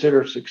I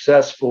consider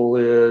successful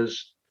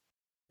is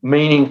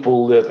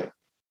meaningful living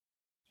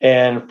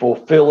and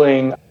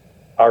fulfilling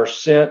our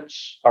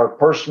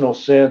personal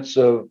sense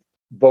of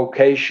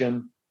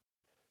vocation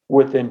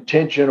with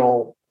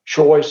intentional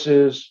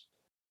choices,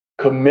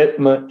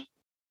 commitment,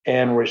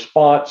 and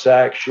response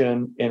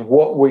action in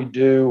what we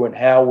do and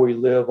how we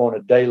live on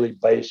a daily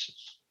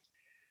basis.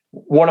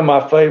 One of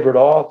my favorite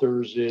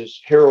authors is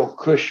Harold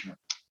Kushner.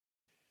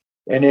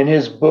 And in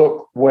his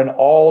book, When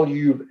All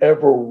You've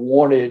Ever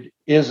Wanted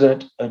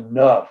Isn't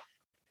Enough.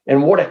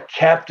 And what a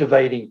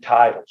captivating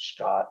title,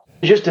 Scott.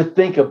 Just to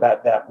think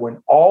about that,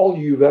 when all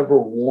you've ever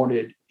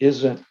wanted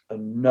isn't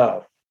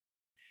enough.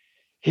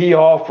 He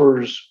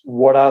offers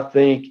what I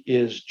think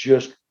is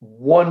just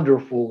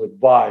wonderful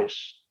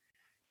advice.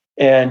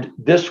 And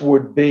this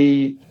would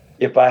be,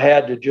 if I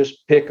had to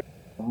just pick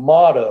a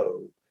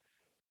motto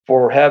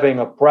for having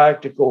a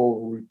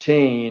practical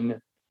routine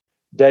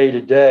day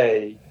to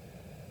day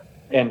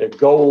and a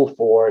goal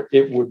for it,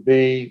 it would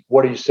be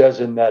what he says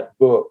in that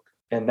book.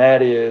 And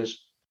that is,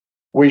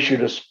 we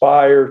should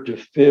aspire to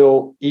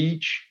fill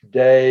each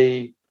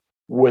day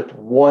with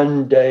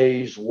one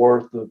day's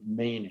worth of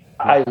meaning.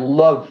 I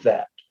love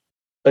that.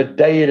 A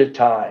day at a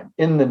time,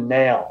 in the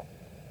now.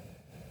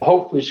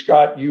 Hopefully,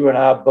 Scott, you and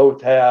I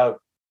both have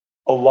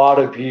a lot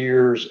of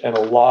years and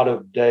a lot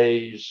of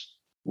days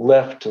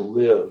left to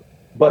live.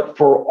 But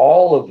for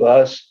all of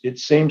us, it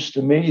seems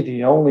to me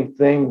the only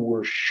thing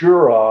we're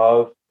sure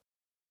of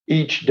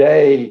each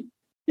day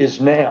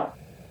is now.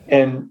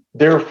 And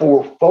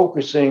therefore,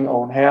 focusing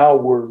on how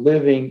we're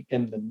living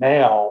in the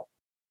now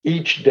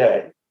each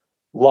day,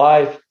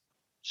 life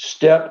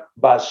step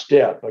by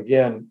step.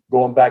 Again,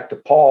 going back to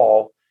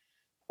Paul,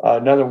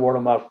 another one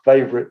of my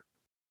favorite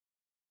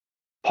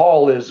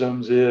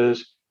Paulisms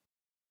is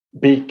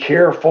be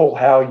careful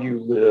how you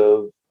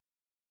live,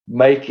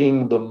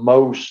 making the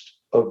most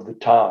of the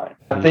time.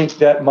 I think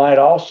that might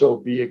also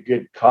be a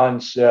good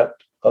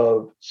concept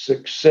of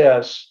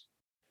success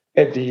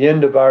at the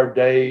end of our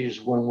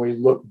days when we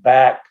look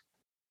back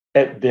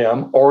at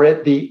them, or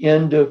at the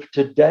end of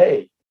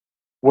today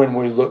when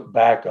we look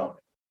back on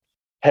it.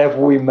 Have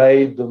we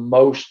made the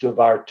most of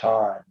our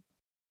time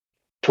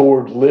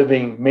toward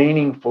living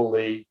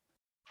meaningfully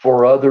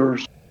for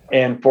others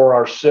and for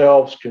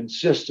ourselves,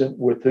 consistent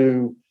with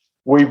who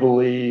we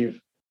believe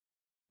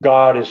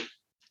God is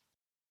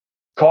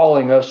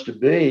calling us to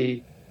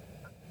be?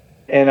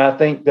 And I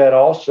think that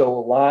also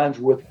aligns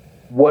with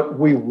what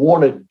we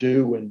want to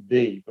do and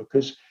be,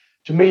 because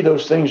to me,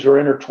 those things are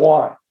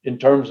intertwined in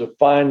terms of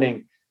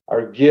finding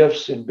our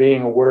gifts and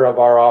being aware of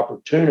our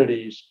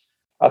opportunities.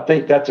 I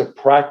think that's a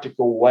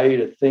practical way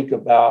to think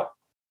about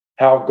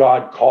how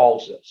God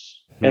calls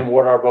us and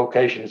what our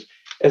vocation is,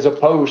 as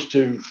opposed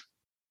to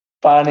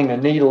finding a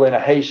needle in a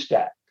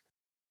haystack.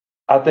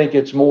 I think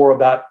it's more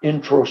about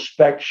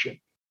introspection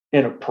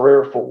in a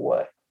prayerful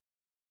way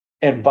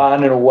and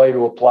finding a way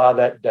to apply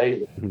that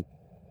daily.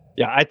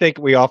 Yeah, I think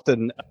we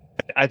often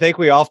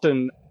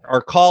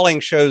our calling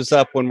shows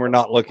up when we're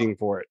not looking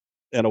for it,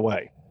 in a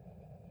way.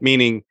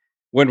 Meaning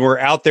when we're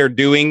out there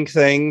doing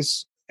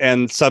things,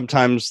 and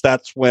sometimes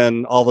that's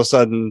when all of a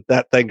sudden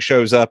that thing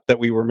shows up that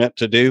we were meant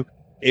to do.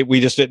 We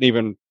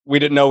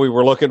didn't know we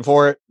were looking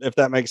for it, if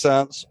that makes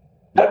sense.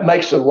 That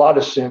makes a lot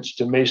of sense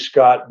to me,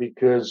 Scott,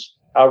 because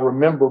I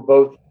remember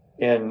both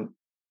in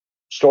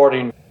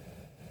starting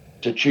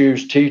to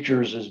choose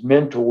teachers as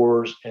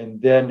mentors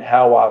and then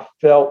how I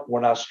felt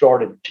when I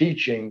started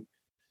teaching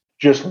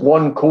just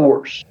one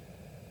course,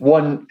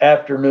 one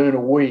afternoon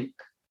a week,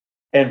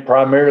 and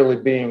primarily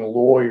being a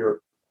lawyer.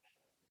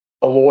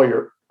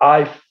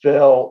 I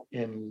fell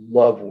in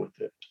love with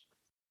it.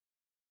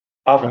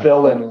 I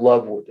fell in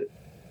love with it.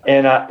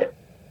 And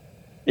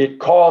it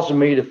caused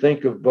me to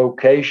think of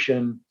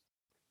vocation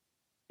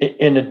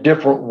in a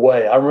different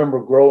way. I remember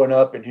growing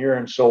up and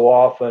hearing so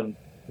often,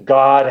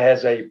 God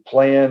has a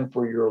plan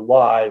for your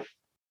life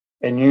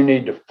and you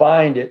need to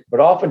find it. But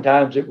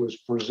oftentimes it was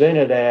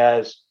presented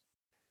as,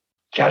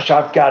 gosh,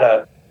 I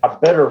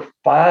better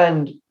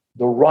find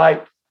the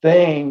right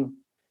thing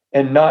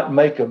and not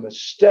make a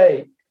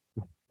mistake.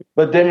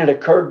 But then it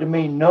occurred to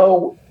me,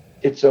 no,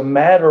 it's a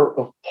matter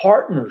of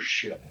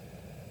partnership.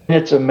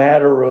 It's a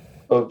matter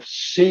of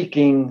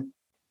seeking,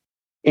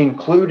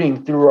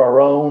 including through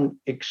our own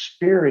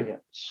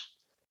experience,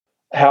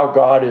 how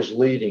God is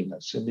leading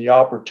us and the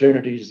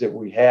opportunities that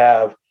we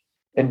have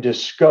and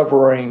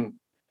discovering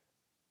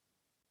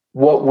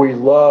what we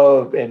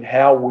love and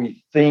how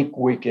we think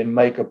we can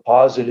make a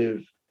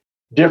positive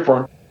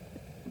difference.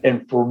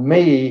 And for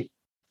me,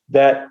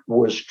 that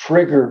was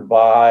triggered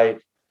by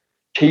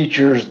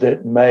teachers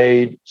that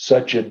made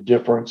such a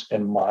difference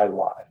in my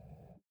life.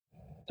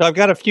 So I've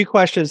got a few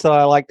questions that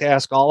I like to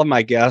ask all of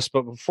my guests,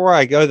 but before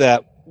I go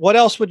that, what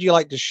else would you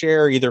like to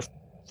share either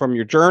from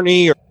your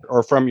journey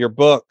or from your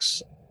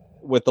books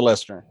with the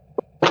listener?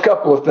 A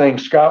couple of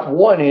things, Scott.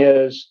 One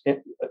is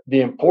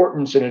the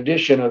importance, in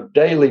addition of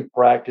daily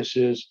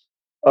practices,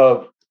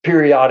 of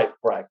periodic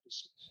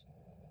practices.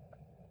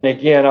 And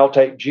again, I'll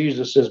take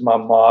Jesus as my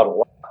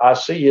model. I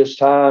see his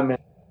time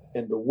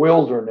in the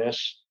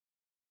wilderness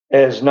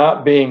as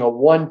not being a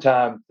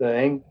one-time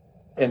thing.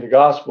 In the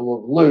Gospel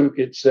of Luke,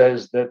 it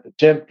says that the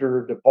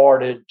tempter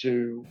departed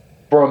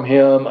from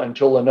him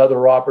until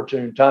another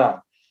opportune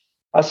time.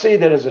 I see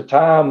that as a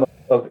time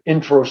of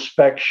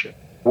introspection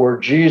where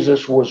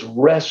Jesus was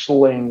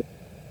wrestling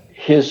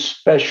his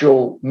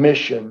special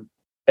mission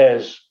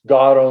as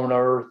God on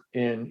earth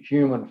in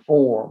human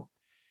form.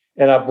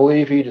 And I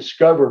believe he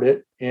discovered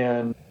it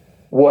in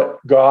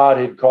what God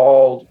had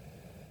called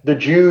the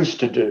Jews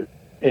to do.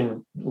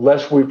 And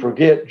lest we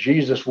forget,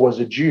 Jesus was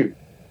a Jew.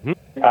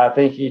 Mm-hmm. I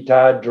think he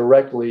tied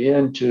directly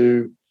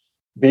into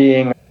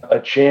being a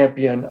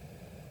champion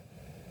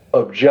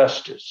of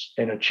justice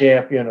and a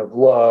champion of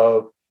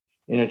love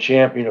and a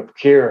champion of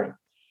caring.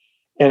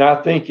 And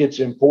I think it's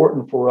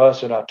important for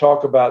us, and I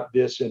talk about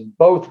this in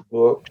both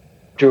books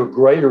to a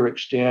greater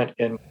extent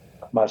in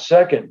my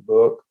second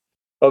book,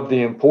 of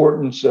the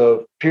importance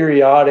of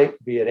periodic,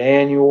 be it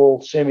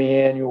annual,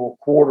 semi-annual,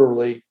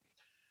 quarterly,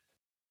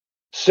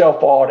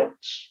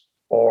 self-audits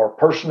or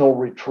personal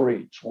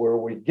retreats where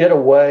we get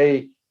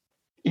away,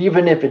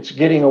 even if it's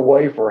getting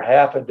away for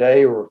half a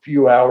day or a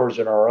few hours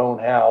in our own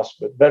house,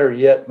 but better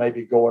yet,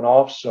 maybe going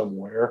off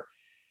somewhere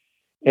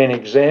and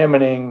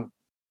examining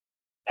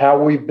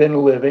how we've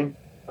been living,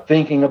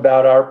 thinking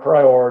about our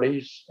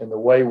priorities and the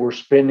way we're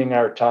spending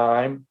our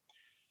time,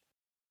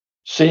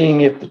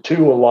 seeing if the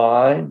two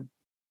align,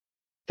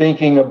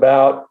 thinking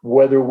about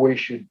whether we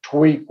should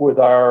tweak with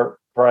our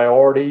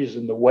priorities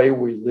and the way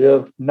we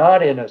live,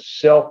 not in a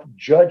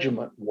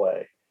self-judgment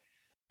way,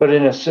 but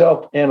in a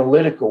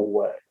self-analytical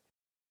way,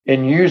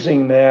 and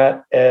using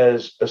that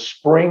as a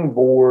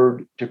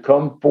springboard to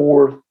come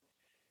forth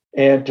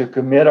and to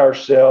commit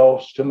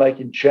ourselves to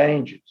making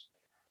changes.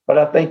 But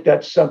I think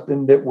that's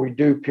something that we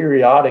do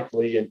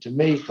periodically. And to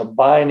me,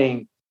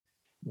 combining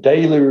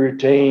daily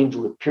routines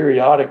with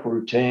periodic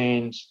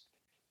routines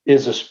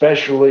is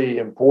especially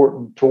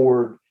important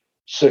toward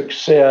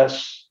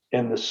success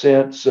in the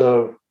sense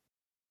of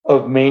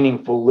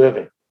meaningful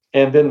living.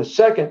 And then the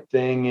second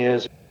thing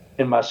is,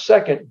 in my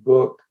second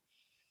book,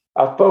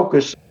 I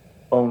focus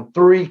on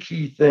three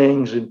key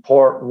things in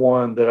part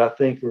one that I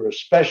think are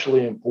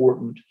especially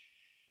important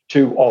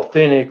to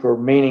authentic or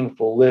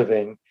meaningful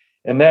living.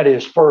 And that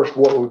is, first,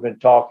 what we've been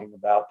talking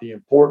about, the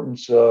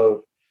importance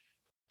of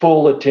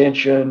full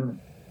attention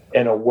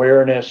and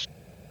awareness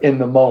in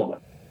the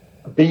moment,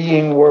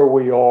 being where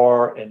we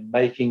are and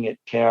making it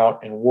count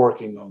and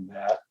working on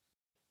that.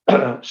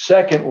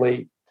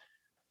 Secondly,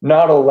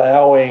 not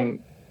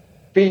allowing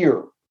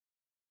fear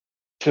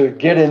to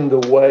get in the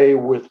way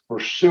with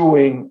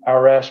pursuing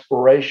our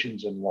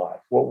aspirations in life,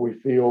 what we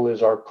feel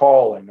is our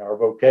calling, our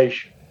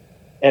vocation.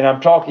 And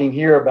I'm talking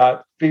here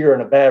about fear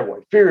in a bad way.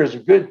 Fear is a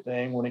good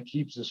thing when it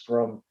keeps us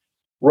from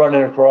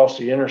running across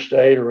the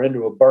interstate or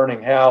into a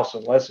burning house,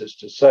 unless it's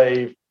to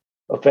save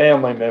a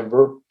family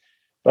member.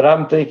 But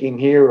I'm thinking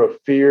here of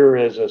fear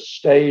as a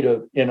state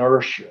of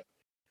inertia,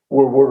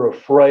 where we're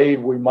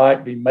afraid we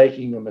might be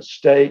making a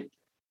mistake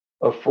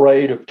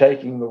afraid of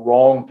taking the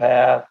wrong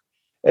path,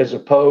 as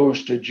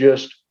opposed to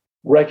just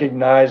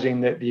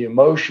recognizing that the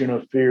emotion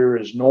of fear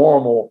is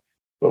normal.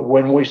 But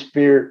when we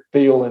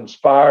feel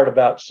inspired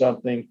about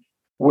something,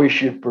 we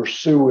should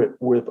pursue it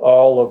with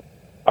all of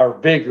our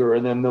vigor.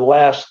 And then the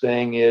last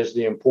thing is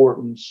the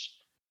importance,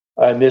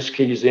 and this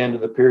keys into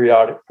the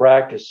periodic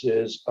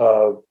practices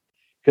of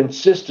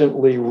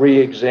consistently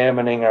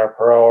re-examining our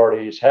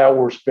priorities, how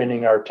we're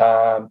spending our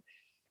time,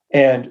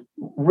 and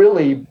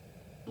really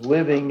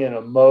living in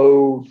a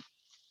mode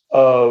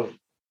of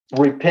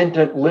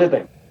repentant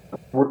living.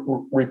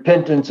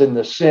 Repentance in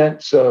the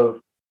sense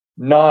of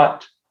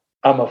not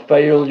I'm a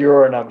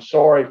failure and I'm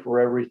sorry for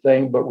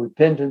everything, but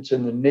repentance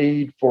in the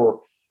need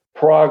for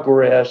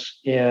progress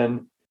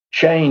in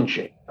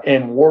changing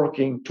and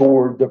working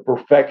toward the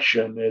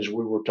perfection as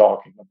we were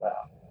talking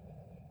about.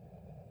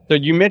 So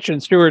you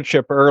mentioned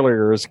stewardship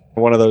earlier as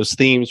one of those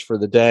themes for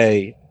the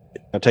day,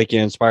 taking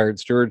inspired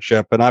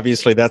stewardship. And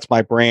obviously that's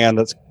my brand.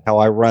 That's how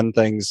I run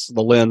things,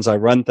 the lens I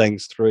run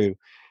things through.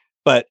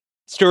 But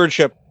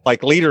stewardship,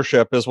 like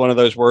leadership, is one of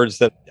those words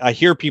that I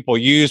hear people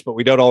use, but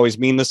we don't always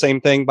mean the same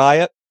thing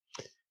by it.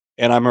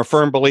 And I'm a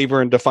firm believer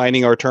in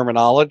defining our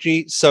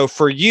terminology. So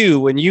for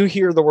you, when you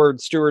hear the word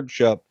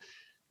stewardship,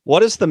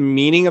 what is the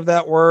meaning of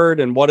that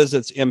word and what has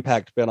its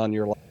impact been on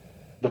your life?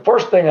 The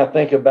first thing I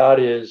think about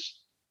is,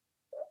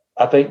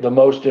 I think the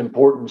most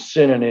important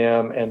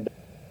synonym, and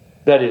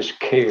that is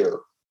care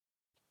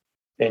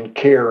and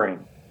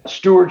caring.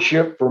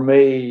 Stewardship for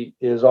me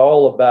is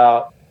all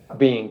about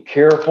being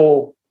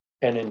careful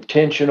and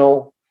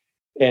intentional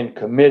and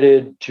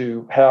committed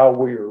to how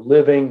we are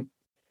living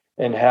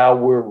and how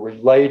we're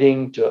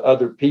relating to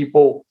other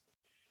people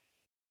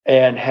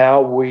and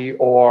how we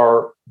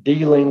are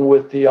dealing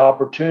with the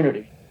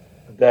opportunity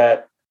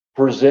that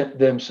present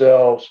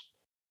themselves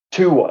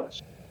to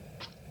us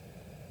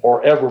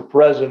or ever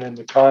present in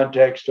the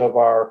context of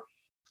our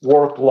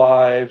work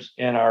lives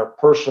and our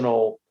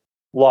personal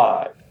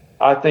lives.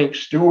 I think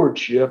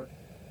stewardship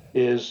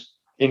is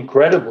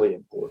incredibly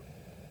important.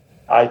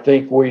 I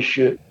think we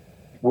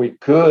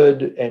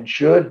could and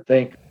should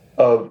think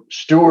of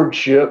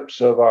stewardship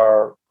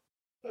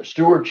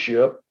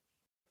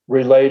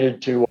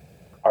related to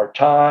our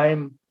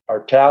time,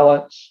 our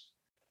talents,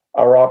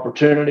 our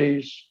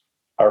opportunities,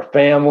 our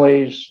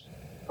families,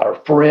 our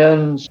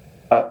friends,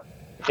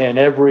 and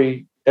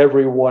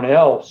everyone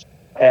else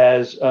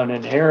as an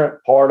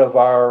inherent part of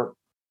our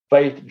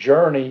faith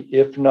journey,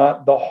 if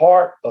not the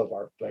heart of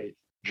our faith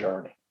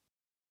journey.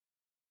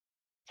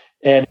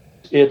 And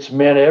it's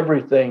meant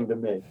everything to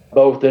me,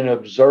 both in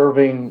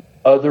observing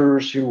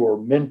others who are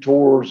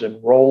mentors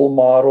and role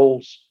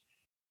models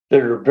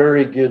that are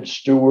very good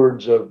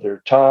stewards of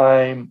their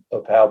time,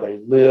 of how they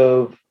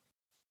live,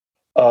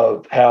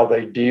 of how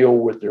they deal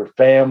with their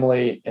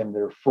family and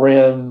their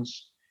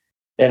friends,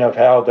 and of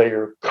how they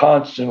are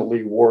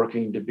constantly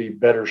working to be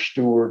better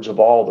stewards of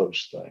all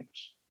those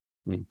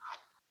things.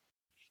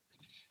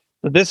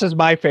 This is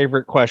my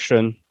favorite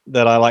question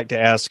that I like to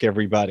ask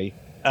everybody.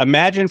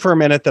 Imagine for a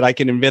minute that I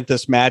can invent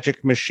this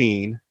magic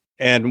machine.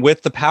 And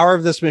with the power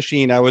of this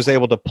machine, I was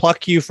able to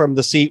pluck you from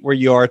the seat where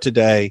you are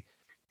today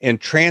and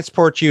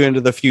transport you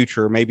into the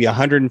future, maybe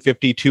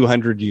 150,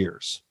 200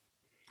 years.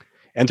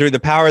 And through the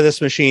power of this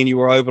machine, you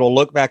were able to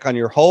look back on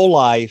your whole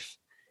life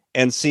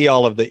and see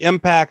all of the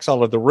impacts,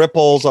 all of the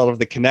ripples, all of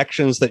the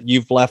connections that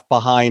you've left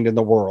behind in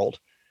the world.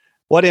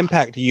 What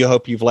impact do you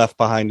hope you've left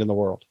behind in the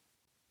world?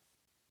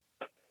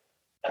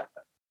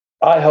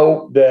 I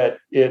hope that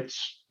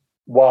it's,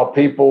 while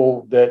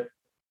people that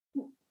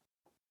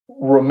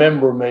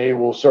remember me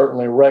will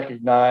certainly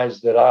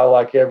recognize that I,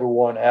 like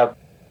everyone, have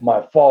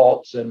my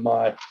faults and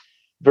my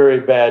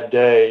very bad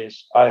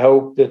days, I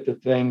hope that the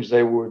things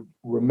they would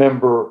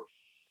remember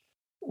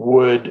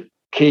would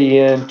key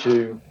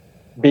into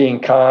being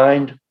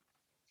kind,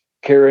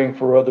 caring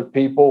for other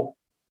people,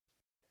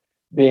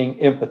 being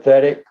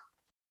empathetic,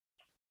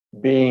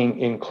 being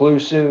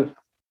inclusive,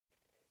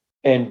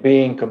 and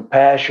being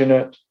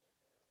compassionate,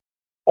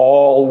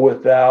 all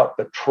without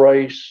a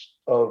trace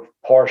of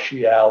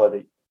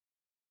partiality.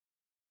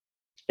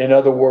 In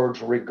other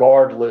words,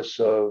 regardless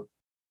of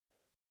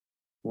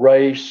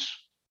race,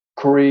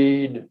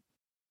 creed,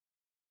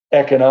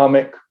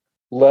 economic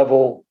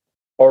level,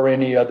 or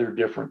any other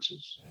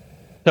differences.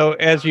 So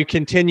as you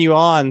continue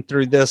on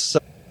through this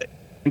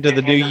into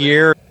the new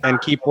year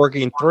and keep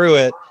working through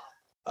it,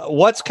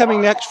 what's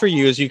coming next for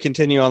you as you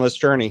continue on this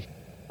journey?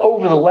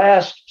 Over the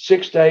last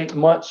 6 to 8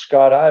 months,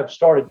 Scott, I have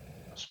started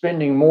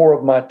spending more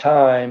of my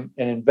time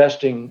and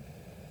investing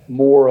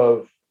more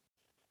of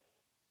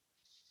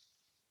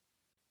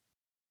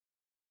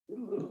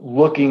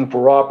looking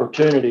for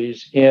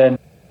opportunities in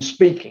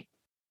speaking.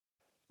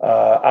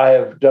 I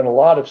have done a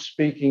lot of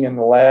speaking in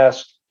the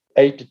last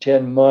 8 to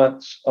 10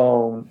 months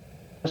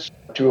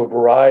to a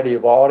variety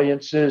of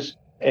audiences.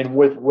 And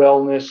with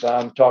wellness,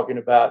 I'm talking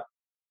about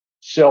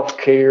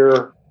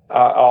self-care.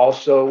 I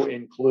also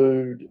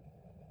include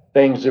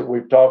things that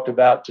we've talked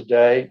about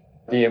today,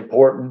 the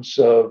importance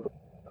of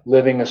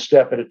living a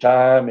step at a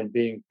time and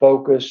being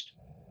focused.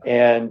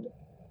 And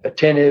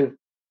attentive,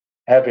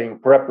 having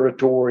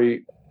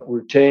preparatory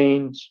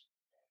routines.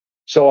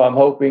 So I'm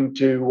hoping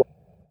to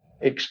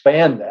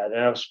expand that.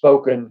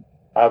 And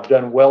I've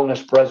done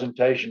wellness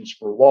presentations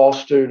for law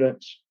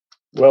students,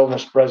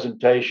 wellness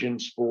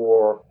presentations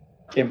for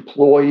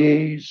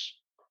employees,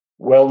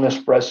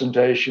 wellness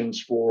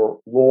presentations for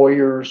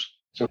lawyers.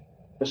 So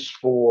this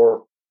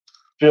for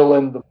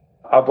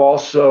I've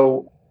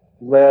also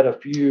led a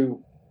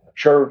few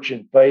church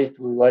and faith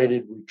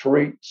related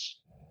retreats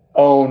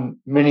on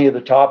many of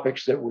the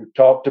topics that we've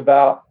talked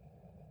about,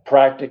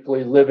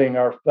 practically living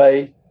our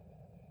faith,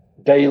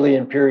 daily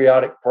and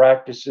periodic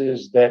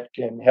practices that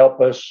can help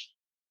us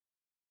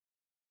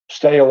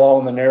stay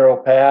along the narrow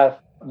path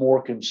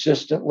more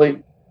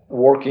consistently,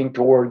 working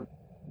toward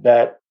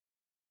that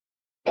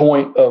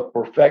point of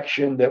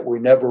perfection that we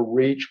never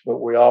reach, but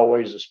we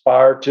always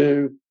aspire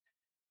to,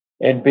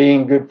 and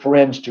being good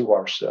friends to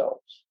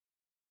ourselves.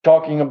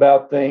 Talking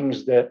about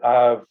things that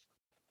I've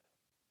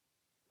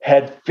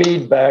had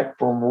feedback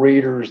from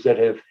readers that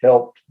have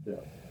helped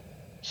them.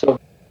 So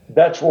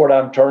that's what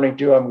I'm turning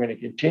to. I'm going to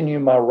continue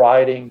my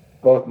writing,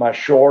 both my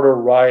shorter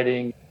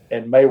writing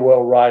and may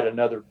well write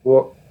another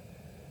book.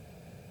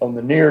 On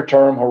the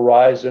near-term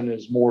horizon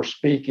is more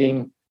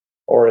speaking,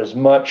 or as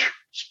much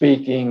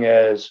speaking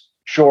as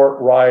short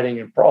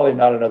writing, and probably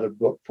not another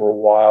book for a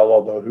while,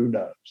 although who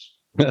knows.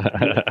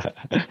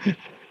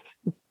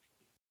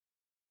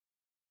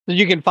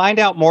 You can find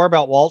out more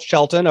about Walt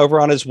Shelton over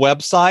on his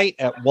website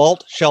at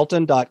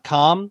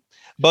waltshelton.com.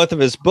 Both of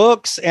his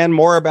books and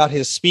more about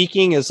his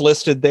speaking is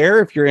listed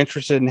there if you're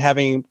interested in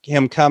having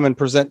him come and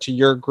present to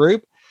your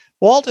group.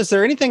 Walt, is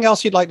there anything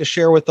else you'd like to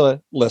share with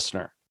the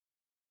listener?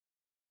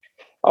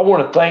 I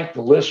want to thank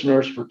the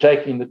listeners for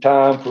taking the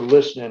time for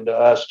listening to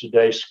us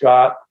today,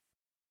 Scott,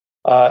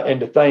 and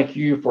to thank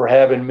you for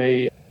having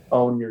me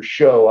on your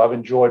show. I've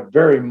enjoyed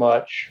very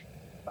much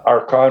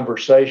our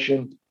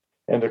conversation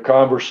and the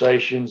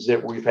conversations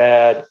that we've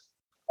had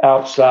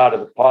outside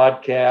of the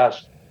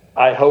podcast.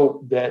 I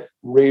hope that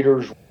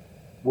readers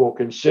will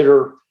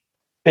consider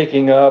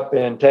picking up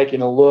and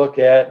taking a look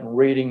at and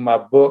reading my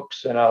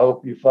books, and I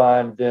hope you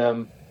find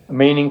them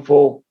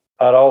meaningful.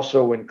 I'd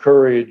also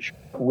encourage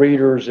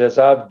readers, as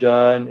I've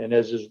done and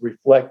as is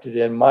reflected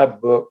in my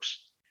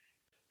books,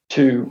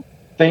 to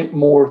think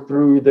more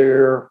through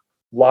their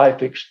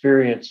life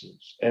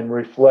experiences and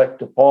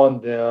reflect upon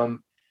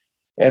them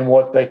and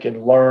what they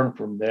can learn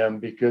from them,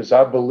 because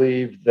I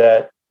believe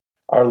that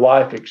our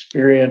life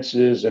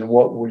experiences and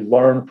what we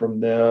learn from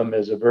them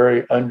is a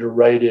very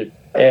underrated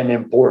and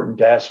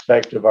important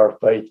aspect of our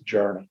faith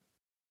journey.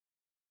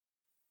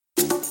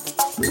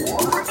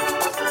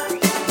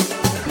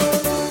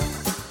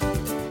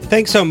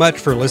 Thanks so much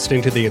for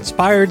listening to the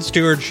Inspired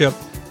Stewardship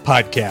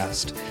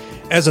Podcast.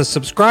 As a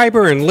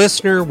subscriber and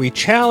listener, we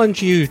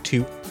challenge you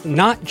to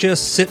not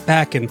just sit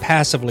back and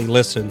passively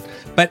listen,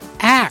 but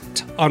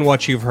act on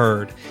what you've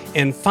heard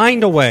and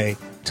find a way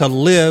to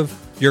live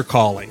your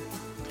calling.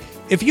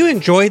 If you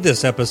enjoyed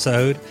this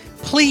episode,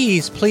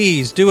 please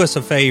do us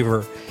a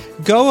favor.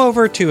 Go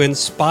over to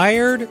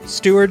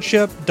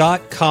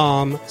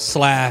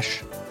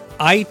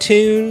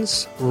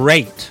inspiredstewardship.com/iTunes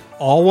rate,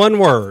 all one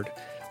word,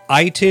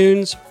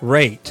 iTunes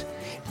rate.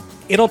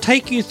 It'll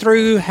take you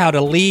through how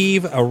to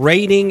leave a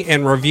rating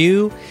and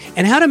review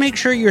and how to make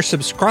sure you're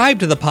subscribed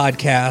to the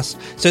podcast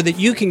so that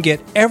you can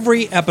get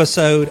every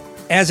episode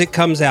as it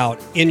comes out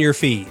in your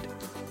feed.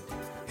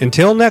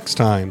 Until next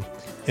time,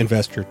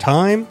 invest your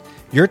time,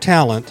 your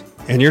talent,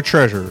 and your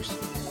treasures.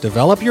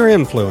 Develop your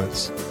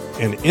influence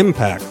and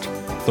impact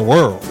the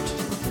world.